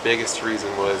 The biggest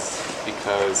reason was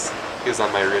because he was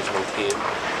on my original team,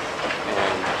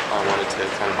 and I wanted to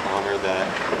kind of honor that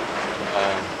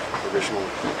original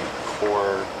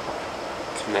core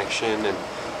connection, and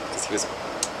because he was,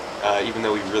 even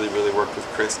though we really worked with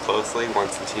Chris closely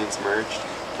once the teams merged,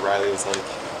 Riley was like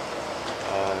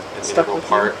an integral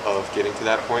part of getting to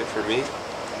that point for me,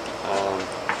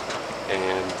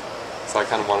 and so I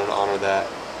kind of wanted to honor that.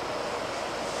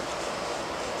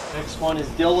 Next one is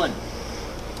Dylan.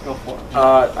 Go for it.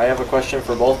 I have a question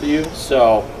for both of you.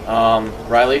 So,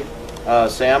 Riley,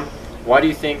 Sam, why do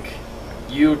you think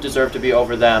you deserve to be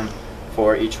over them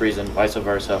for each reason, vice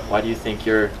versa? Why do you think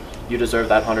you deserve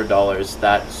that $100,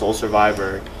 that sole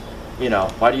survivor? You know,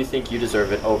 why do you think you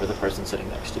deserve it over the person sitting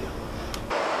next to you?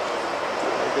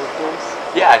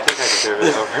 Yeah, I think I deserve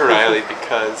it over Riley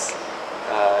because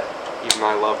even though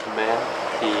I love the man,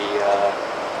 He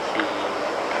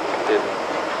did.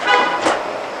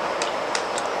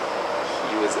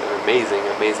 He was an amazing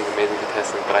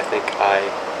contestant, but I think I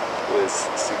was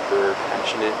super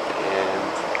passionate and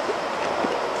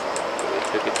really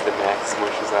took it to the max as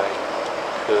much as I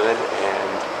could, and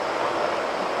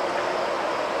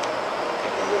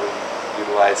really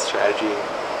utilized strategy,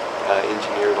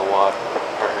 engineered a lot,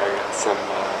 or some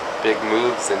big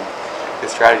moves and the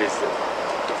strategies that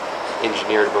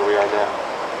engineered where we are now.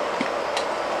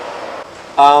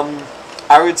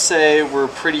 I would say we're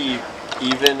pretty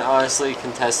even, honestly,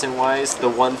 contestant-wise. The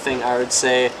one thing I would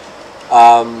say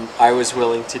I was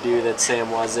willing to do that Sam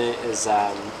wasn't is,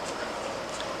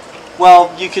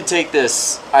 well, you could take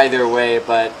this either way,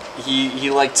 but he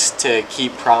liked to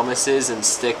keep promises and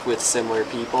stick with similar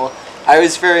people. I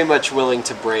was very much willing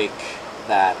to break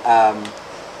that,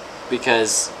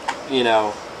 because, you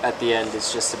know, at the end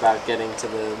it's just about getting to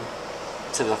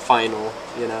the final,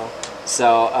 you know.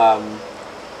 So,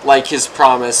 like his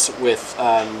promise with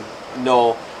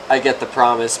Noel, I get the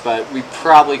promise, but we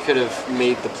probably could have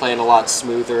made the plan a lot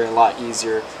smoother and a lot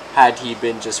easier had he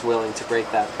been just willing to break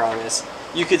that promise.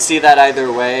 You could see that either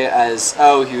way as,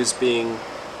 oh, he was being,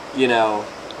 you know,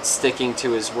 sticking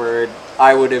to his word.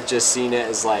 I would have just seen it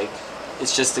as like,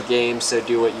 it's just a game, so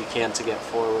do what you can to get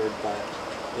forward, but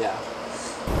yeah.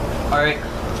 Alright,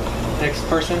 next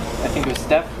person, I think it was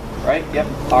Steph, right? Yep.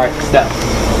 Alright, Steph.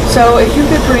 So if you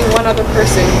could bring one other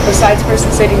person besides the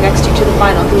person sitting next to you to the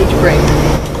final, who would you bring?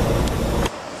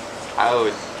 I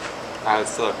would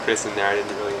still have Chris in there. I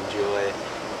didn't really enjoy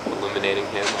eliminating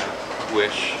him. I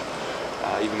wish,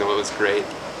 even though it was great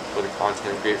for the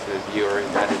content, great for the viewer,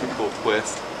 it added a cool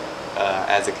twist.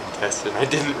 As a contestant, I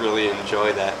didn't really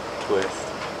enjoy that twist.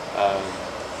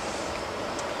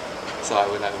 So I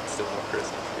would still have Chris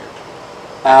up here.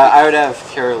 I would have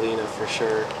Carolina for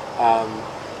sure,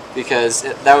 because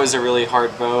that was a really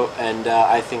hard vote, and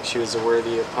I think she was a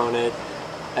worthy opponent,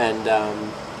 and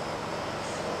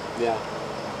yeah.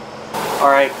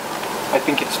 Alright, I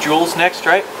think it's Jules next,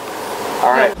 right?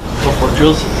 Alright, go for it,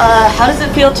 Jules. How does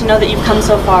it feel to know that you've come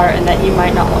so far and that you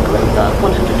might not walk away with the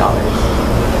 $100?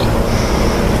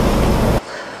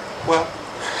 Well,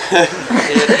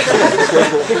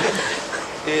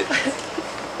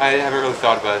 I haven't really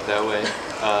thought about it that way.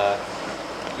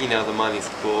 You know, the money's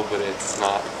cool, but it's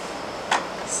not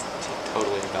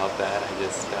totally about that.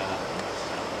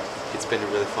 It's been a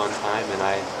really fun time, and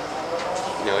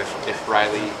you know, if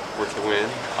Riley were to win,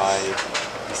 I'd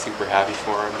be super happy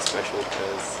for him, especially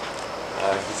because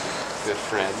he's a good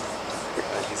friend.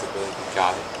 He's a really good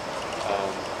guy.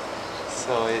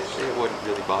 So it wouldn't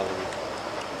really bother me.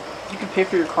 You can pay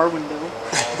for your car window.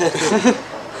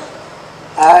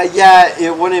 Yeah,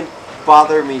 it wouldn't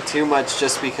bother me too much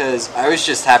just because I was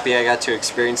just happy I got to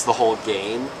experience the whole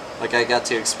game. Like, I got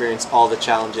to experience all the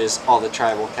challenges, all the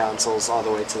tribal councils, all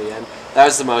the way to the end. That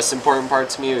was the most important part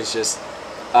to me, was just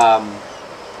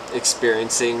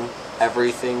experiencing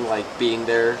everything, like being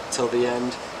there till the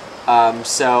end.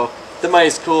 So the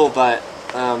money's cool, but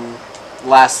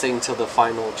lasting till the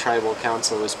final tribal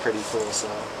council was pretty cool. So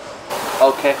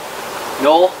okay,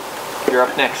 Noel, you're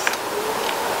up next.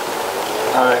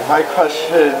 Alright, my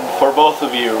question for both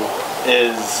of you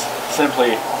is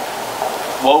simply,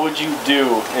 what would you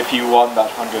do if you won that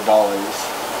 $100?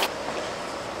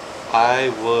 I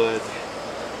would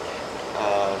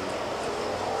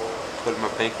put in my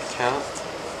bank account.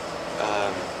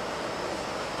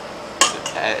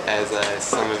 As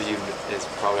some of you, as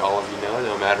probably all of you know,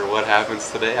 no matter what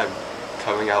happens today, I'm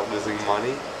coming out losing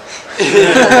money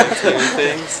doing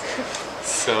things.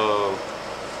 So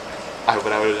I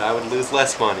would lose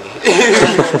less money.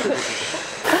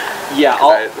 Yeah,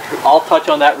 I'll touch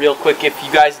on that real quick. If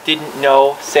you guys didn't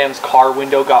know, Sam's car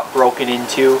window got broken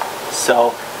into,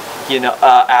 so, you know,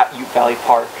 at Ute Valley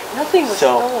Park. Nothing was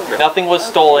stolen. Nothing was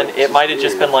stolen. It might have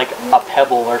just been like a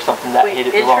pebble or something that hit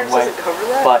it the wrong way. Cover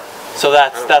that? But so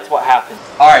that's what happened.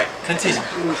 All right, continue.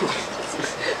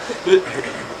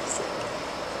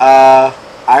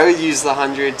 I would use the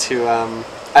 100 to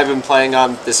I've been playing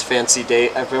on this fancy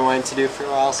date I've been wanting to do for a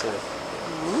while, so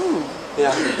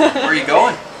yeah. Where are you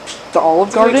going? The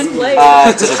Olive Garden? To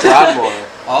the Broadmoor.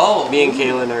 Oh. Me and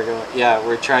Kaylin are going. Yeah,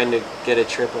 we're trying to get a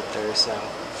trip up there, so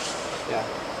yeah.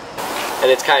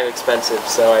 And it's kind of expensive,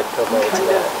 so I'd put money to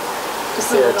that.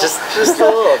 Just a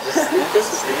little.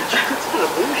 Just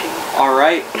All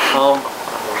right.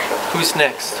 Who's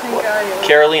next?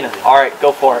 Carolina. All right,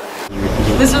 go for it.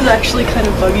 This was actually kind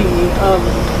of bugging me.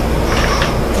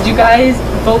 Did you guys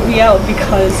vote me out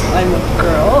because I'm a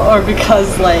girl, or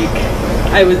because like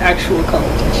I was actual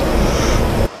competition?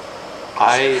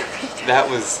 That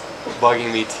was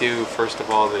bugging me too, first of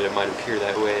all, that it might appear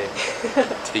that way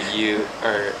to you,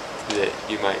 or that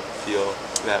you might feel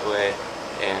that way,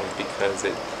 and because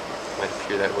it might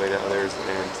appear that way to others.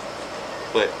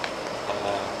 But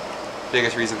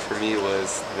biggest reason for me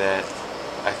was that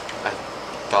I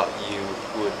thought you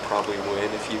would probably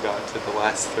win if you got to the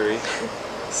last 3,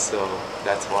 so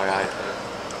that's why I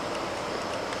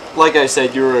think. Like I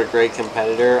said, you were a great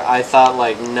competitor. I thought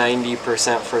like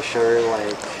 90% for sure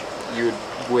like you'd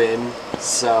win,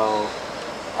 so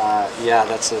yeah,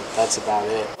 that's about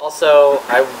it. Also,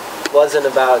 I wasn't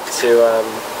about to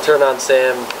turn on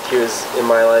Sam. He was in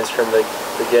my lines from the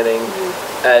beginning,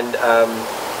 and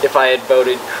if I had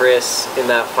voted Chris in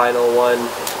that final one,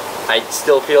 I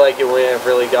still feel like it wouldn't have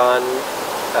really gone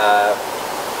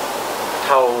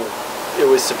how it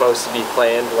was supposed to be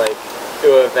planned. Like, it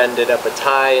would have ended up a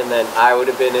tie, and then I would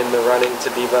have been in the running to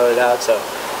be voted out. So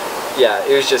yeah,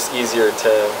 it was just easier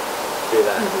to do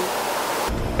that.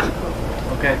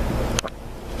 Okay.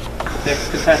 Next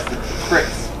contestant,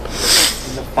 Chris,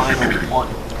 in the final one.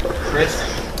 Chris?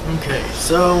 Okay,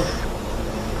 so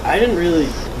I didn't really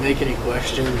make any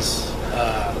questions,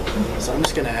 so I'm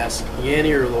just going to ask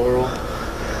Yanni or Laurel,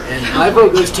 and my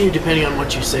vote goes to you depending on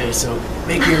what you say, so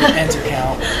make your answer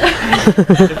count.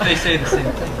 If they say the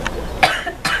same thing.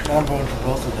 I'm voting for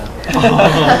both of them.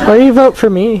 Why do you vote for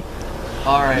me?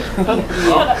 Alright.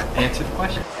 Well, answer the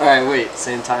question. Alright, wait,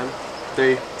 same time.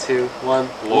 3, 2, 1.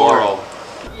 Laurel.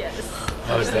 Yes.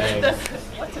 That was dang.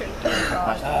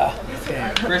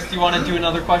 Okay. Chris, do you want to do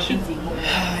another question?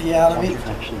 Yeah, let me...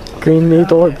 Green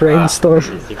Needle or Brainstorm?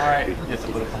 Alright.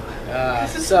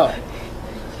 So,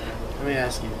 let me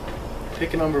ask you.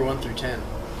 Pick a number 1 through 10.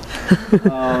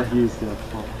 Oh, he's good.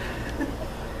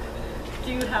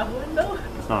 Do you have one though?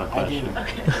 It's not a question.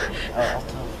 Okay. I'll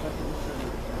tell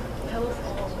Tell us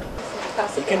all.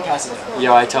 you. can pass it down.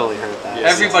 Yo, I totally heard that.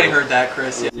 Everybody heard that,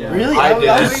 Chris. Yeah. Really? I did.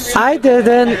 I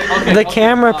didn't. Okay, The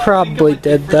camera probably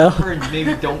did though.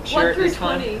 Maybe don't share it this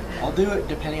time. I'll do it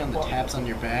depending on the tabs on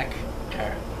your back.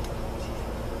 Okay.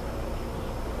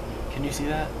 Can you see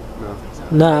that? No.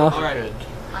 No. Alright.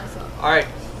 Alright.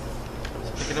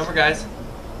 Pick a number, guys.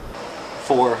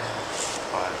 4.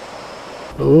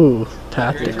 5. Ooh, Ready,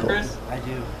 tactical. Chris? I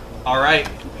do. Alright.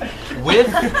 With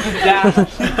that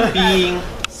being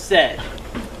said,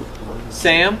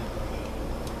 Sam,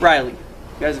 Riley, you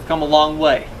guys have come a long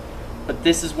way, but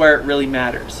this is where it really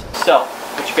matters. So,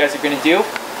 what you guys are going to do, you're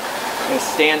going to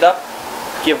stand up,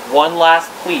 give one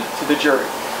last plea to the jury.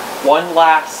 One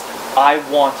last, I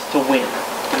want to win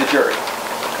to the jury.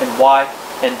 And why?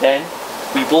 And then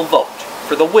we will vote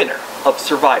for the winner of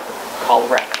Survivor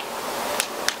Colorado.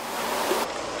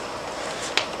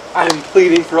 I'm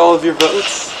pleading for all of your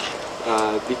votes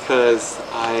because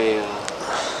I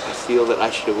feel that I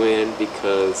should win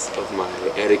because of my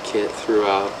etiquette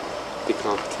throughout the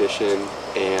competition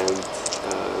and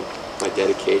my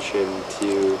dedication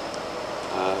to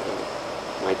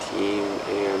my team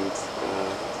and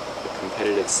a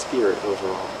competitive spirit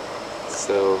overall.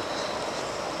 So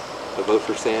a vote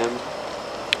for Sam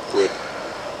would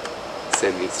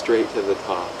send me straight to the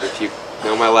top. If you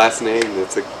know my last name,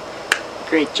 it's a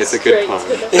great. It's a good pun.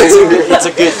 It's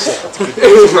a good joke.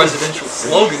 It's a presidential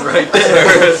slogan right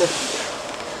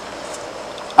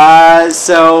there.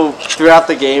 So throughout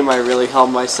the game, I really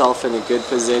held myself in a good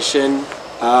position.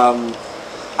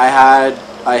 I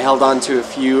held on to a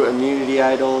few immunity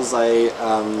idols. I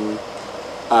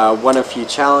won a few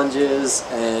challenges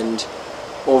and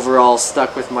overall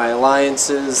stuck with my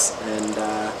alliances and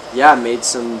yeah, made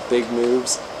some big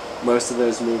moves. Most of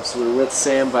those moves were with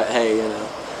Sam, but hey, you know,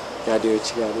 gotta do what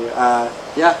you gotta do.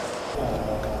 Yeah.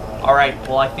 Alright,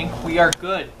 well I think we are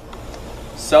good.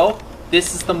 So,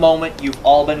 this is the moment you've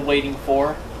all been waiting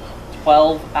for.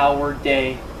 12-hour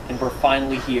day, and we're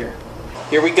finally here.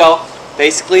 Here we go.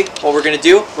 Basically, what we're going to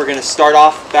do, we're going to start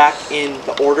off back in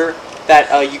the order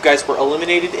that you guys were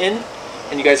eliminated in.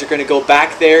 And you guys are going to go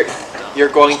back there. You're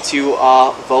going to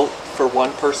vote for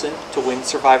one person to win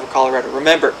Survivor Colorado.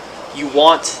 Remember, you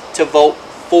want to vote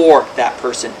for that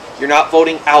person. You're not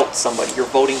voting out somebody. You're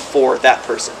voting for that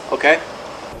person, okay?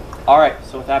 Alright,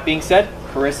 so with that being said,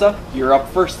 Carissa, you're up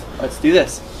first. Let's do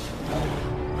this.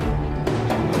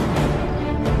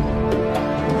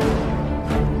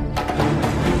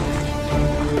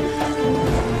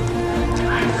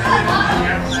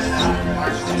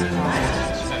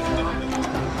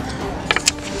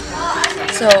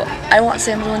 So I want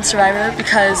Sam to win Survivor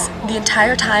because the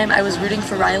entire time I was rooting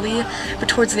for Riley, but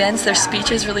towards the end their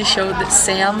speeches really showed that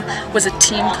Sam was a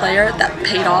team player that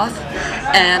paid off,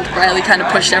 and Riley kind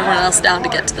of pushed everyone else down to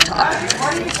get to the top.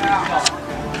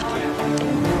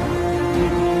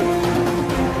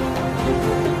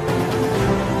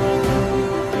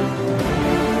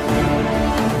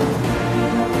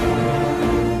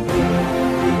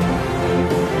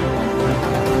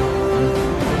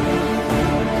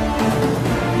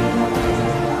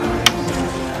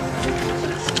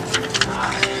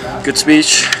 Good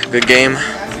speech, good game.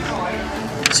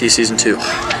 See you season 2.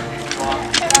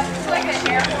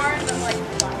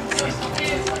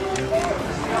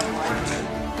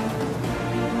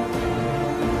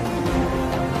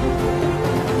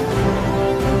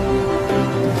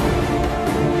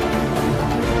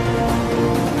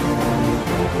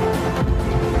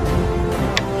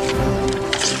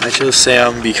 I chose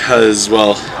Sam because,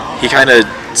 well, he kind of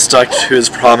stuck to his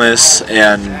promise,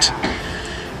 and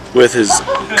with his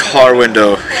car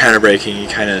window kind of breaking, he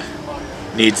kind of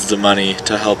needs the money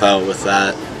to help out with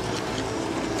that.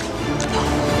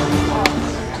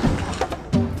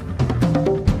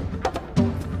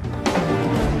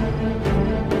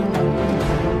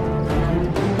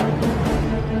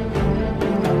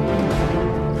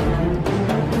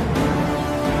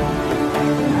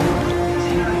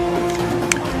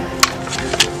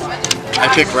 I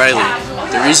picked Riley.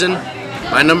 The reason?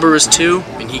 My number was 2,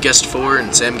 and he guessed 4,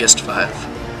 and Sam guessed 5.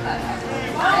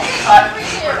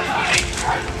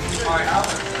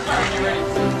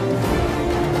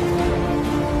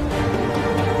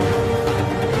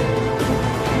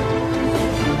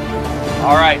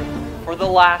 Alright, for the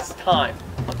last time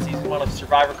on season 1 of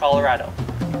Survivor Colorado,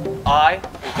 I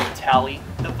will tally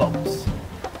the votes.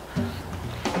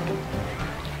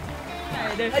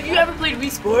 Have you ever played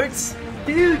Wii Sports?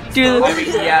 Dude.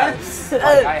 Yes.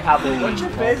 I have a What's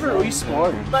your favorite Wii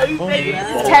sport?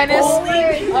 Tennis.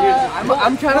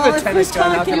 I'm kind of a tennis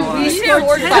guy, not gonna lie.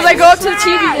 Because I go up to the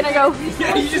TV and I go.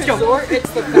 Yeah, you just go. It's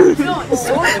the best.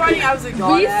 Sword fighting, I was a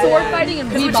god. Wii sword fighting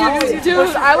and Wii boxing.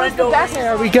 Dude, I was the best.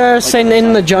 Are we gonna sing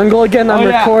In the Jungle again? I'm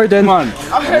recording. Come on. In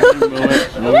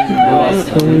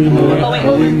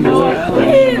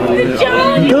the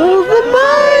jungle,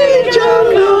 my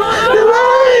jungle, the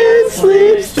lion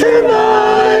sleeps tonight.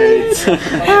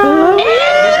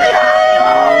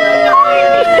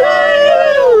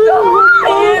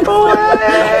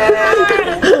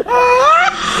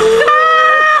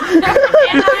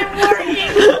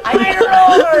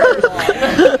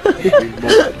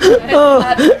 Oh,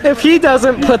 if he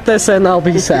doesn't put this in, I'll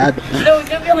be sad. No, it's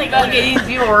gonna be like, okay, these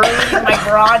people are really my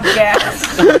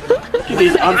broadcast.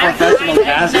 These unprofessional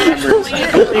cast members. I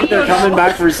think they're coming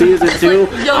back for season 2.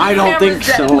 I don't think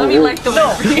so. No,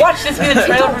 watch this be the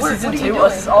trailer for season 2.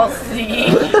 Us all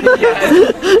singing.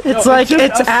 It's like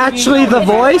it's actually the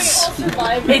voice.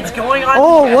 It's going on.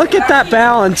 Oh, look at that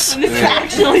balance. Can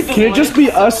it just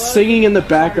be us singing in the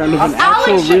background of an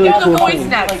actual really cool voice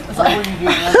thing?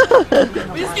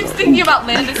 We just keep thinking about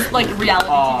Landis like reality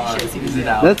TV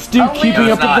shows. Let's do Keeping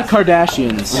Up with the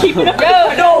Kardashians.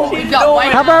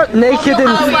 How about Naked and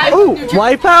ooh,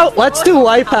 Wipeout? Let's do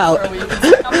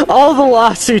Wipeout. All the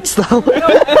lawsuits though.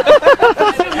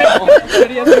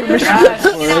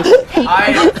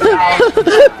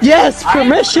 Yes,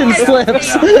 permission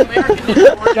slips.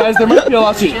 Guys, there might be a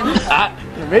lawsuit.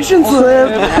 Permission slip.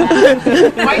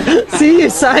 See, you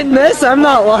signed this. I'm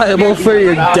not liable for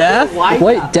your death.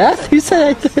 Wait, death? You said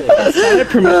I did.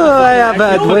 Oh, I have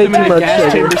had way too much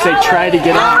sugar. Say try to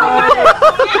get out.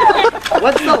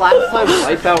 What's the last time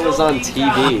Wipeout was on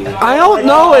TV? I don't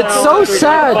know. It's so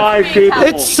sad.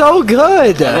 It's so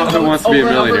good. Who wants to be a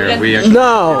millionaire? We actually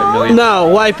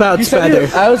No, Wipeout's better.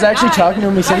 I was actually talking to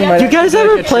him. We said he might. You guys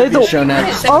ever play the show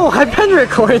next? Oh, I've been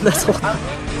recording this one.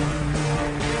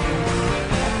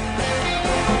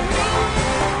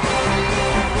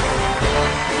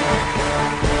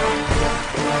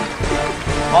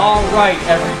 All right,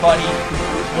 everybody,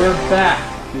 we're back.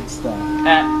 Good stuff.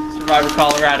 At Survivor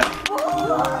Colorado.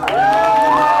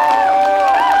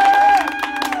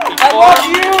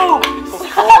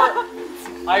 Before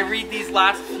I read these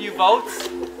last few votes,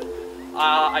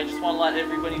 I just want to let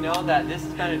everybody know that this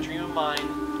has been a dream of mine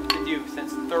to do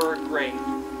since 3rd grade.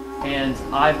 And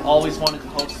I've always wanted to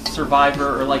host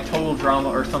Survivor or like Total Drama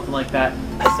or something like that.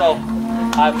 So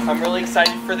I'm really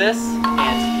excited for this,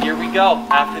 and here we go.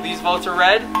 After these votes are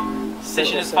read,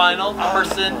 decision is final. The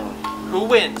person who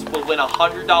wins will win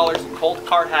 $100 in cold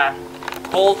hard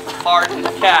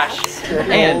cash,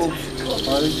 and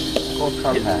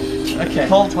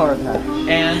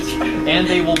and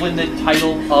they will win the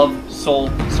title of Sole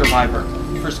Survivor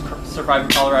for Survivor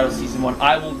Colorado Season 1.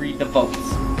 I will read the votes.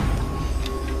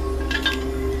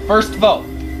 First vote,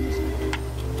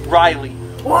 Riley.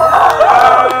 One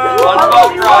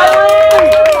vote, Riley.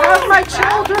 Have my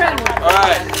children. All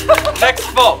right. Next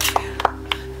vote,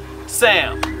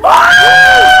 Sam.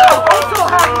 Also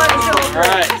have my children. All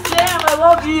right. Sam, I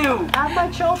love you. Have my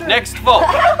children. Next vote,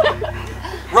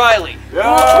 Riley.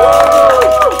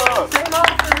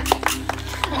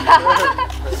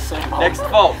 Next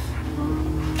vote,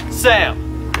 Sam.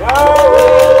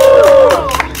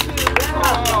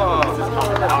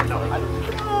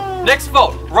 Next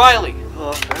vote, Riley.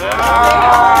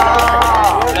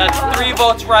 That's 3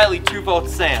 votes Riley, 2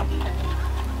 votes Sam.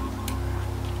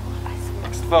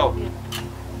 Next vote,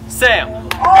 Sam.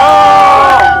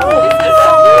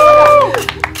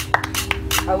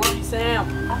 I love you, Sam.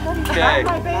 Okay.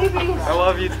 I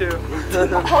love you too.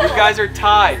 You guys are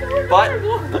tied, but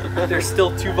there's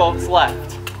still 2 votes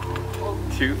left.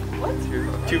 Two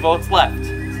votes left.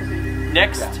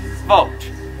 Next vote,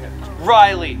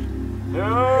 Riley.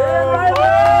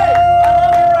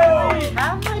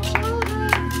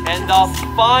 And the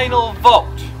final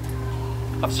vote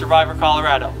of Survivor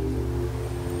Colorado,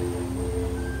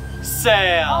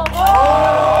 Sam.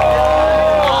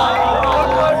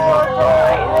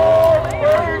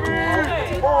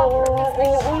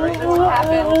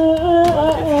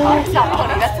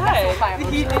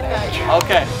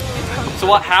 Okay, so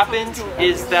what happened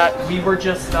is that we were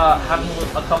just having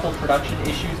a couple production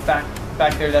issues back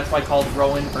there. That's why I called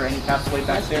Rowan or any Castaway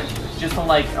back there, just to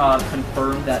like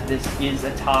confirm that this is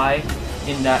a tie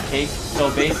in that case.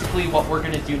 So basically what we're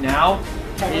going to do now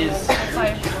is,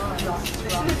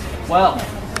 well,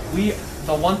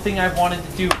 the one thing I've wanted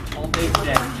to do all day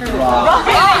today.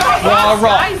 Draw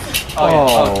rock.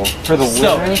 Oh, for the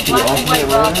winner? For the ultimate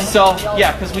winner? So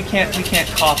yeah, because we can't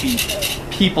copy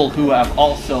people who have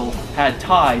also had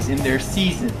ties in their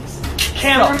seasons.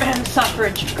 Cameraman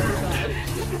suffrage.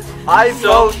 I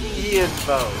vote Ian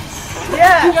votes.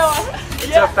 Yes!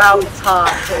 It's about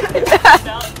time.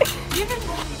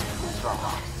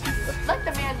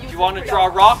 Do you want to draw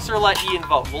rocks or let Ian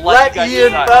vote? We'll let you guys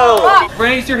Ian decide. vote.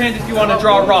 Raise your hand if you want to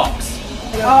draw rocks.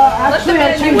 Actually,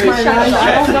 I changed my mind.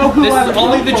 I don't know who This is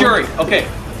only the jury. Okay.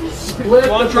 You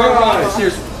want to draw rocks?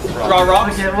 Here's draw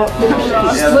rocks.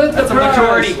 That's a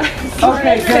majority.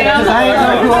 Okay, good. Because I don't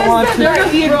know who I want to.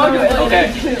 Okay.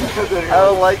 I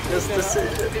don't like this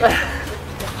decision.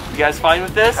 You guys fine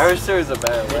with this? I wish there was a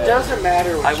better way. It doesn't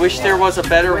matter. I wish there was a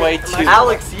better way to.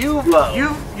 Alex, you vote. You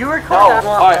were Oh,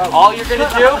 all right. All you're gonna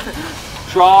do,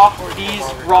 draw these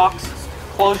rocks.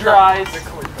 Close your eyes.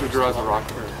 Who draws a rock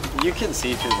first? You can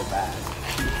see through the bag.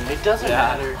 It doesn't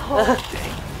matter.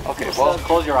 Okay, well,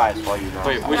 close your eyes while you draw.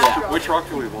 Wait, which rock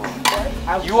do we want?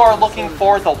 You are looking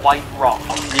for the white rock.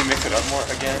 Can you mix it up more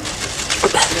again?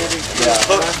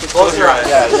 Close your eyes.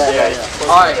 Yeah.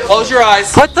 All right, close your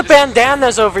eyes. Put the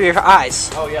bandanas over your eyes.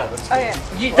 Oh yeah. That's good.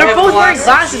 They're both wearing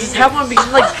glasses. Just have one be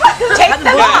like. Take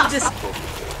them off.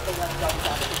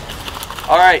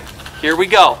 All right, here we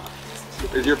go.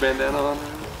 Is your bandana on?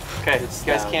 Okay, you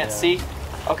guys can't see.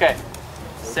 Okay,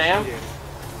 Sam.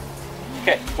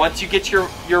 Okay, once you get your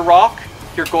rock,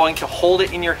 you're going to hold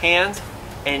it in your hands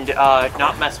and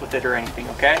not mess with it or anything.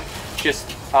 Okay,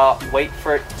 just wait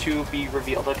for it to be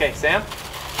revealed. Okay, Sam.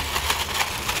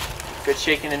 Good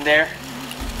shaking in there.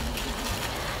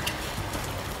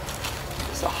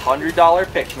 It's $100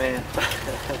 pick, man.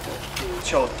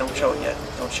 Show it. Don't show it yet.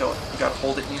 Don't show it. You gotta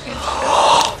hold it in your hands.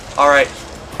 Okay? All right,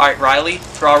 Riley,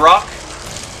 draw a rock.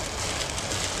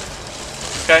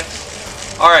 Okay.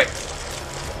 All right.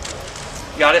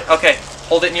 You got it. Okay.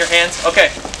 Hold it in your hands.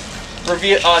 Okay.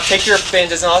 Reveal. Take your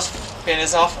bandanas off.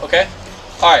 Okay.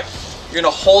 All right. You're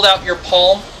gonna hold out your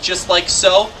palm just like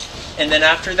so, and then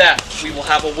after that, we will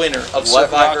have a winner of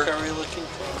Survivor What rock are we looking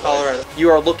for? Colorado. You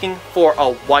are looking for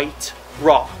a white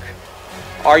rock.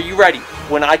 Are you ready?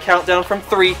 When I count down from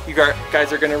 3, you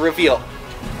guys are gonna reveal.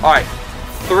 All right.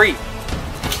 3,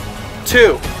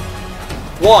 2,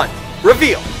 1.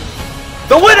 Reveal.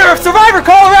 The winner of Survivor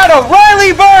Colorado,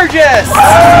 Riley Burgess! Good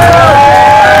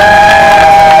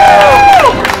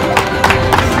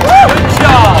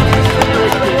job!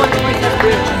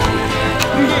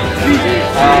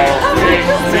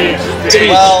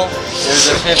 Well, there's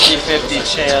a 50-50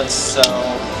 chance, so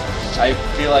I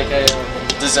feel like I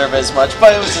deserve as much,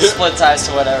 but it was a split tie,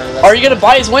 so whatever. Are you gonna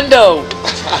buy his window?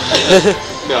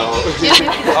 No.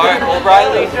 Alright, well,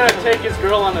 Riley. He's gonna take his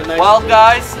girl on a night. Well,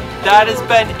 guys, that has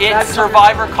been it.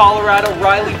 Survivor Colorado.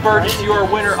 Riley Burgess, you are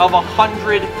a winner of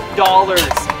 $100.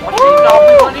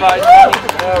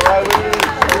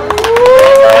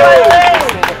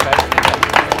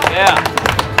 Yeah.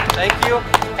 Thank you.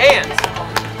 And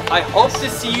I hope to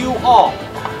see you all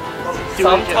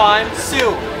sometime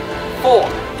soon for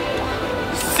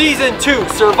Season 2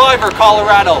 Survivor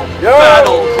Colorado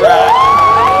Battleground.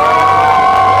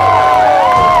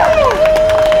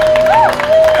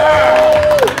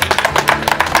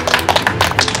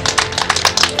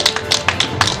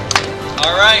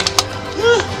 Alright.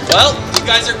 Well, you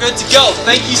guys are good to go.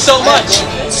 Thank you so much.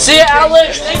 See ya,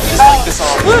 Alex. Thank you.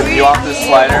 You want this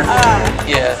slider?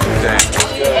 Yeah. Okay.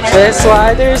 This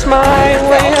slider's my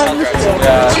way.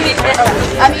 Yeah.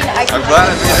 I mean, I'm glad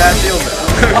I made that deal.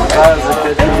 That was a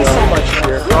good video. Thank you so much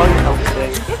for all your help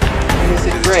today. You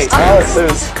did great.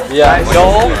 Yeah,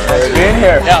 Noel. Be in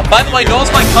here. Yeah, by the way,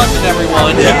 Noel's my cousin,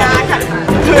 everyone.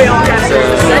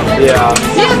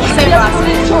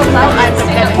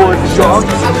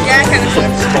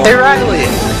 Hey Riley,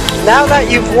 now that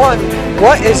you've won,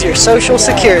 what is your social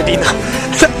security number?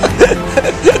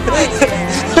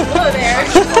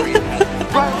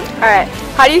 Alright,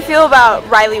 how do you feel about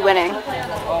Riley winning?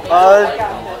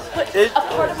 It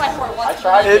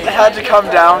had to come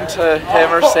down to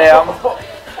him or Sam.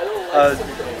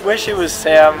 Wish it was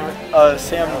Sam.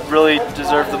 Sam really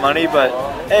deserved the money, but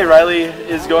hey, Riley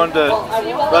is going to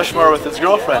Rushmore with his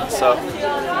girlfriend, so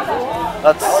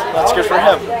that's good for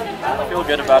him. I feel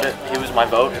good about it. He was my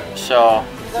vote, so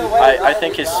I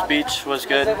think his speech was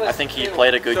good. I think he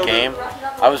played a good game.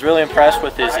 I was really impressed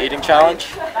with his eating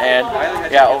challenge, and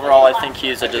yeah, overall I think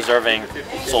he's a deserving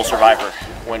Soul Survivor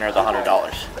winner of the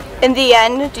 $100. In the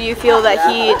end, do you feel that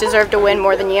he deserved to win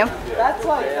more than you?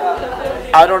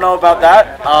 I don't know about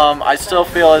that. I still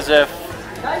feel as if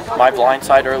my blind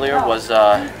side earlier was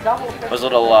a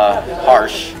little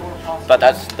harsh, but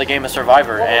that's the game of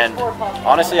Survivor, and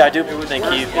honestly I do think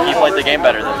he played the game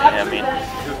better than me. I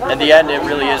mean, in the end it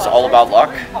really is all about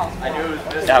luck.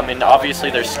 I mean, obviously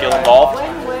there's skill involved,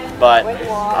 but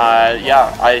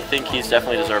yeah, I think he's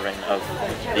definitely deserving of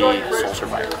the Soul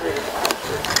Survivor.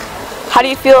 How do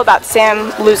you feel about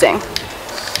Sam losing?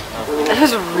 It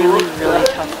was a really, really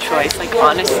tough choice. Like,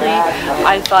 honestly,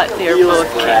 I thought they were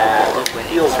both capable of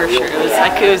winning, for sure.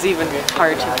 It was even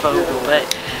hard to vote, but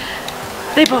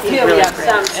they both did really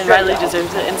great. And Riley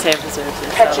deserves it, and Sam deserves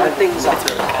it, so it's really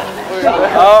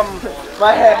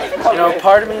good. You know,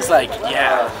 part of me is like,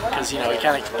 yeah, because, you know, he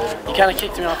kind of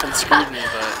kicked me off and screwed me,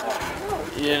 but,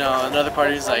 you know, another part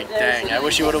of me is like, dang, I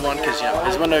wish he would have won, because, you know,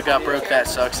 his window got broke, that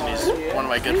sucks, and he's one of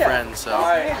my good friends, so,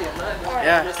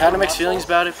 yeah, kind of mixed feelings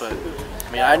about it, but,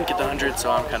 I mean, I didn't get the 100,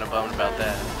 so I'm kind of bummed about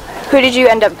that. Who did you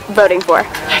end up voting for? I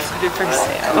voted for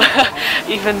Sam,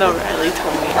 even though Riley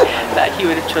told me that he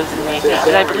would have chosen me,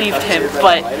 and I believed him,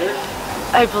 but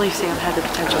I believe Sam had the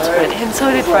potential to win, and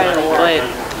so did Riley,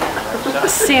 but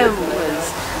Sam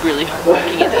was really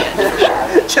hardworking at the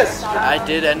end, for sure. I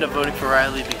did end up voting for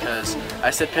Riley because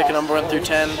I said pick a number 1 through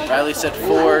 10, Riley said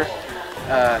 4,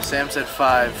 Sam said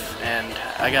 5, and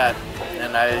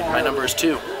my number is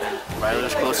 2. Riley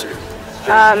was closer.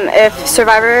 If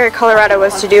Survivor Colorado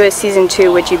was to do a season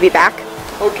 2, would you be back?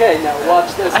 Okay, now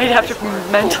watch this. I'd have to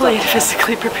mentally and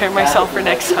physically prepare myself for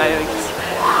next time.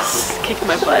 It's kicking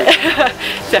my butt.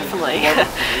 Definitely.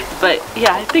 But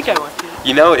yeah, I think I want to.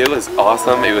 You know, it was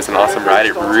awesome. It was an awesome ride.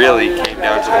 It really came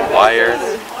down to the wire.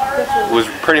 It was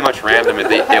pretty much random at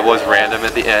the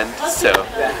end, so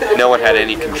no one had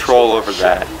any control over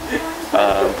that.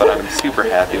 But I'm super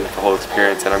happy with the whole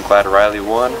experience, and I'm glad Riley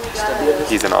won.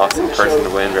 He's an awesome person to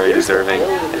win, very deserving,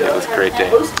 and it was a great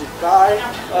day.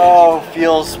 Oh,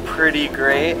 feels pretty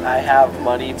great. I have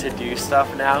money to do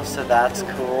stuff now, so that's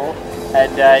cool.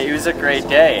 And it was a great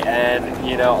day, and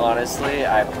you know, honestly,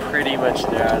 I pretty much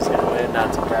knew I was going to win,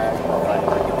 not to brag, but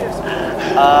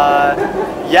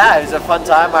yeah, it was a fun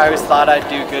time. I always thought I'd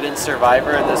do good in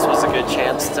Survivor, and this was a good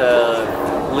chance to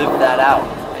live that out.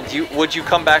 Would you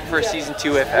come back for a season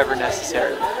 2 if ever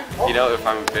necessary? You know, if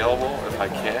I'm available, if I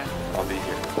can, I'll be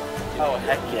here. Oh,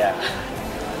 heck yeah.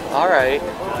 Alright,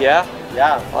 yeah?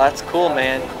 Yeah. Well, that's cool,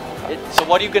 man. So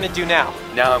what are you going to do now?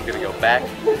 Now I'm going to go back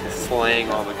to slaying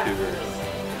all the cougars.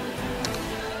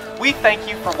 We thank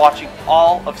you for watching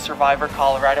all of Survivor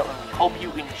Colorado, and we hope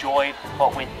you enjoyed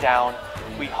what went down.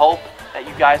 We hope that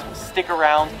you guys will stick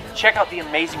around, check out the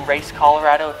Amazing Race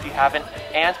Colorado if you haven't,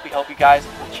 and we hope you guys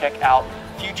will check out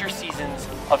future seasons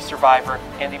of Survivor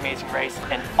and the Amazing Race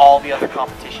and all the other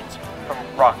competitions from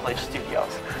Rockledge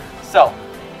Studios. So,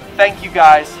 thank you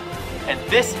guys, and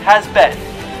this has been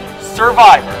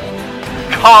Survivor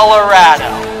Colorado.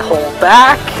 Pull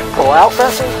back, pull out,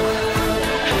 Bessie.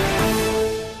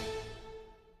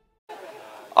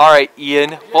 Alright,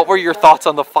 Ian, what were your thoughts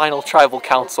on the final tribal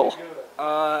council?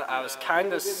 I was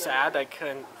kind of sad I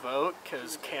couldn't vote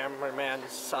because cameraman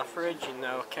suffrage, you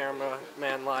know,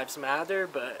 cameraman lives matter,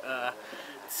 but at the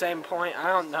same point, I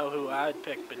don't know who I'd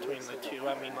pick between the two.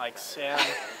 I mean, like,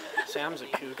 Sam's a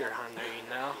cougar hunter, you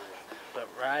know, but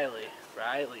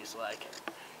Riley's like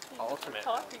ultimate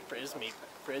frisbee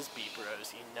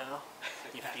bros, you know,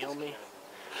 you feel me?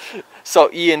 So,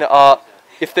 Ian,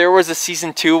 if there was a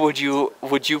season 2, would you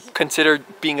consider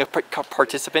being a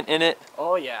participant in it?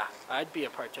 Oh yeah, I'd be a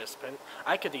participant.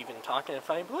 I could even talk in a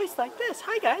funny voice like this.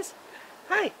 Hi guys.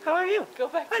 Hi, how are you? Go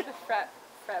back to the frat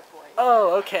boy.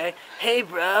 Oh, okay. Hey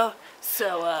bro.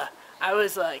 So I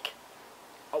was like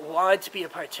I wanted to be a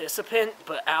participant,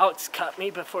 but Alex cut me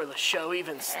before the show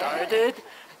even started.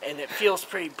 And it feels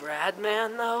pretty Brad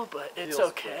man though, but it's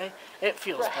okay. It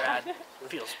feels Brad. It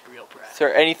feels real Brad. Is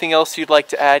there anything else you'd like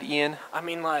to add, Ian? I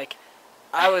mean, like,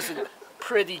 I was a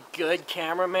pretty good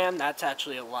cameraman. That's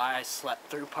actually a lie. I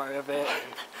slept through part of it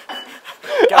and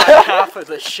got half of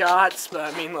the shots.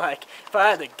 But I mean, like, if I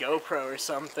had a GoPro or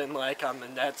something, like, on the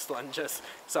next one, just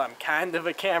so I'm kind of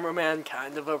a cameraman,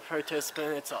 kind of a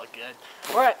participant, it's all good.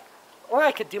 Or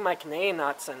I could do my Canadian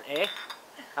accent, eh?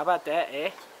 How about that,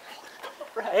 eh?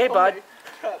 Hey, bud.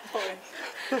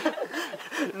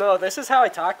 No, this is how I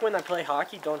talk when I play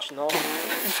hockey, don't you know?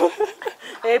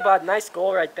 Hey, bud, nice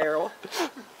goal right there. Oh.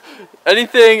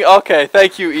 Anything? Okay,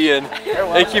 thank you, Ian.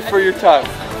 Thank you for your time.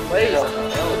 Please.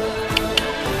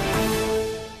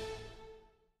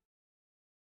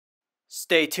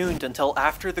 Stay tuned until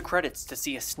after the credits to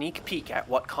see a sneak peek at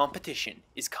what competition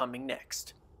is coming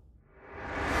next.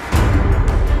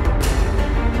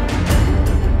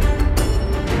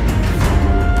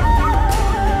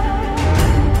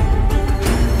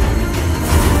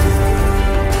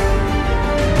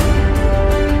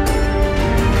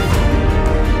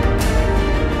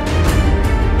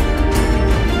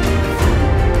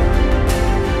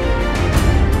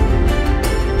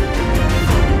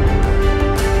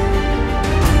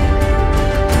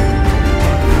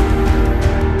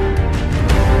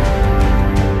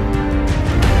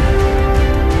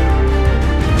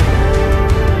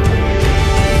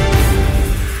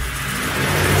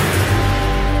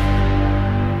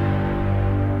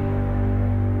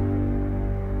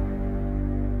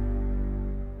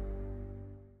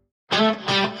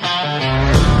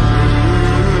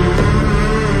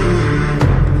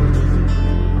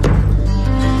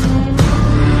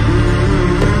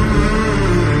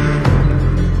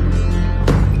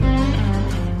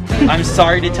 I'm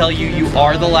sorry to tell you, you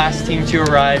are the last team to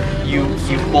arrive.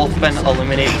 You've both been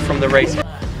eliminated from the race.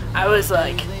 I was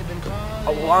like,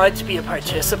 I wanted to be a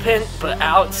participant, but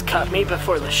Alex cut me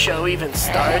before the show even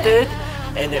started,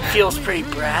 and it feels pretty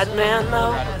Brad man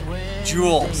though.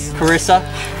 Jules, Carissa,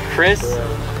 Chris,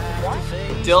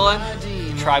 Dylan,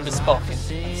 tribe has spoken.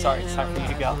 I'm sorry, it's time for you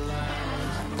to go.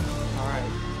 Alright.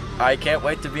 I can't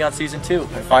wait to be on season 2.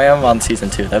 If I am on season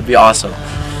 2, that'd be awesome.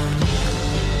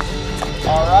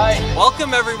 Alright,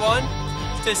 welcome everyone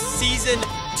to season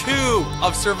 2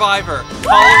 of Survivor,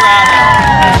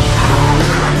 Colorado.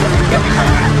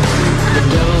 The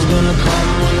devil's gonna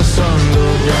come when the sun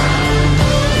goes down.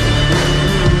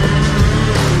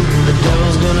 The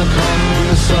devil's gonna come when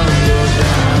the sun goes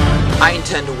down. I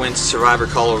intend to win Survivor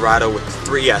Colorado with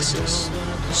 3 S's.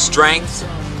 Strength,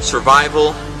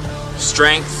 survival,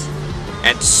 strength,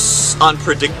 and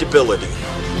unpredictability.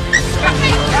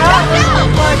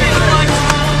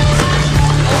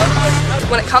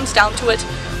 When it comes down to it,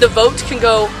 the vote can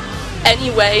go any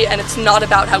way and it's not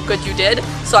about how good you did,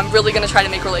 so I'm really going to try to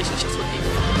make relationships with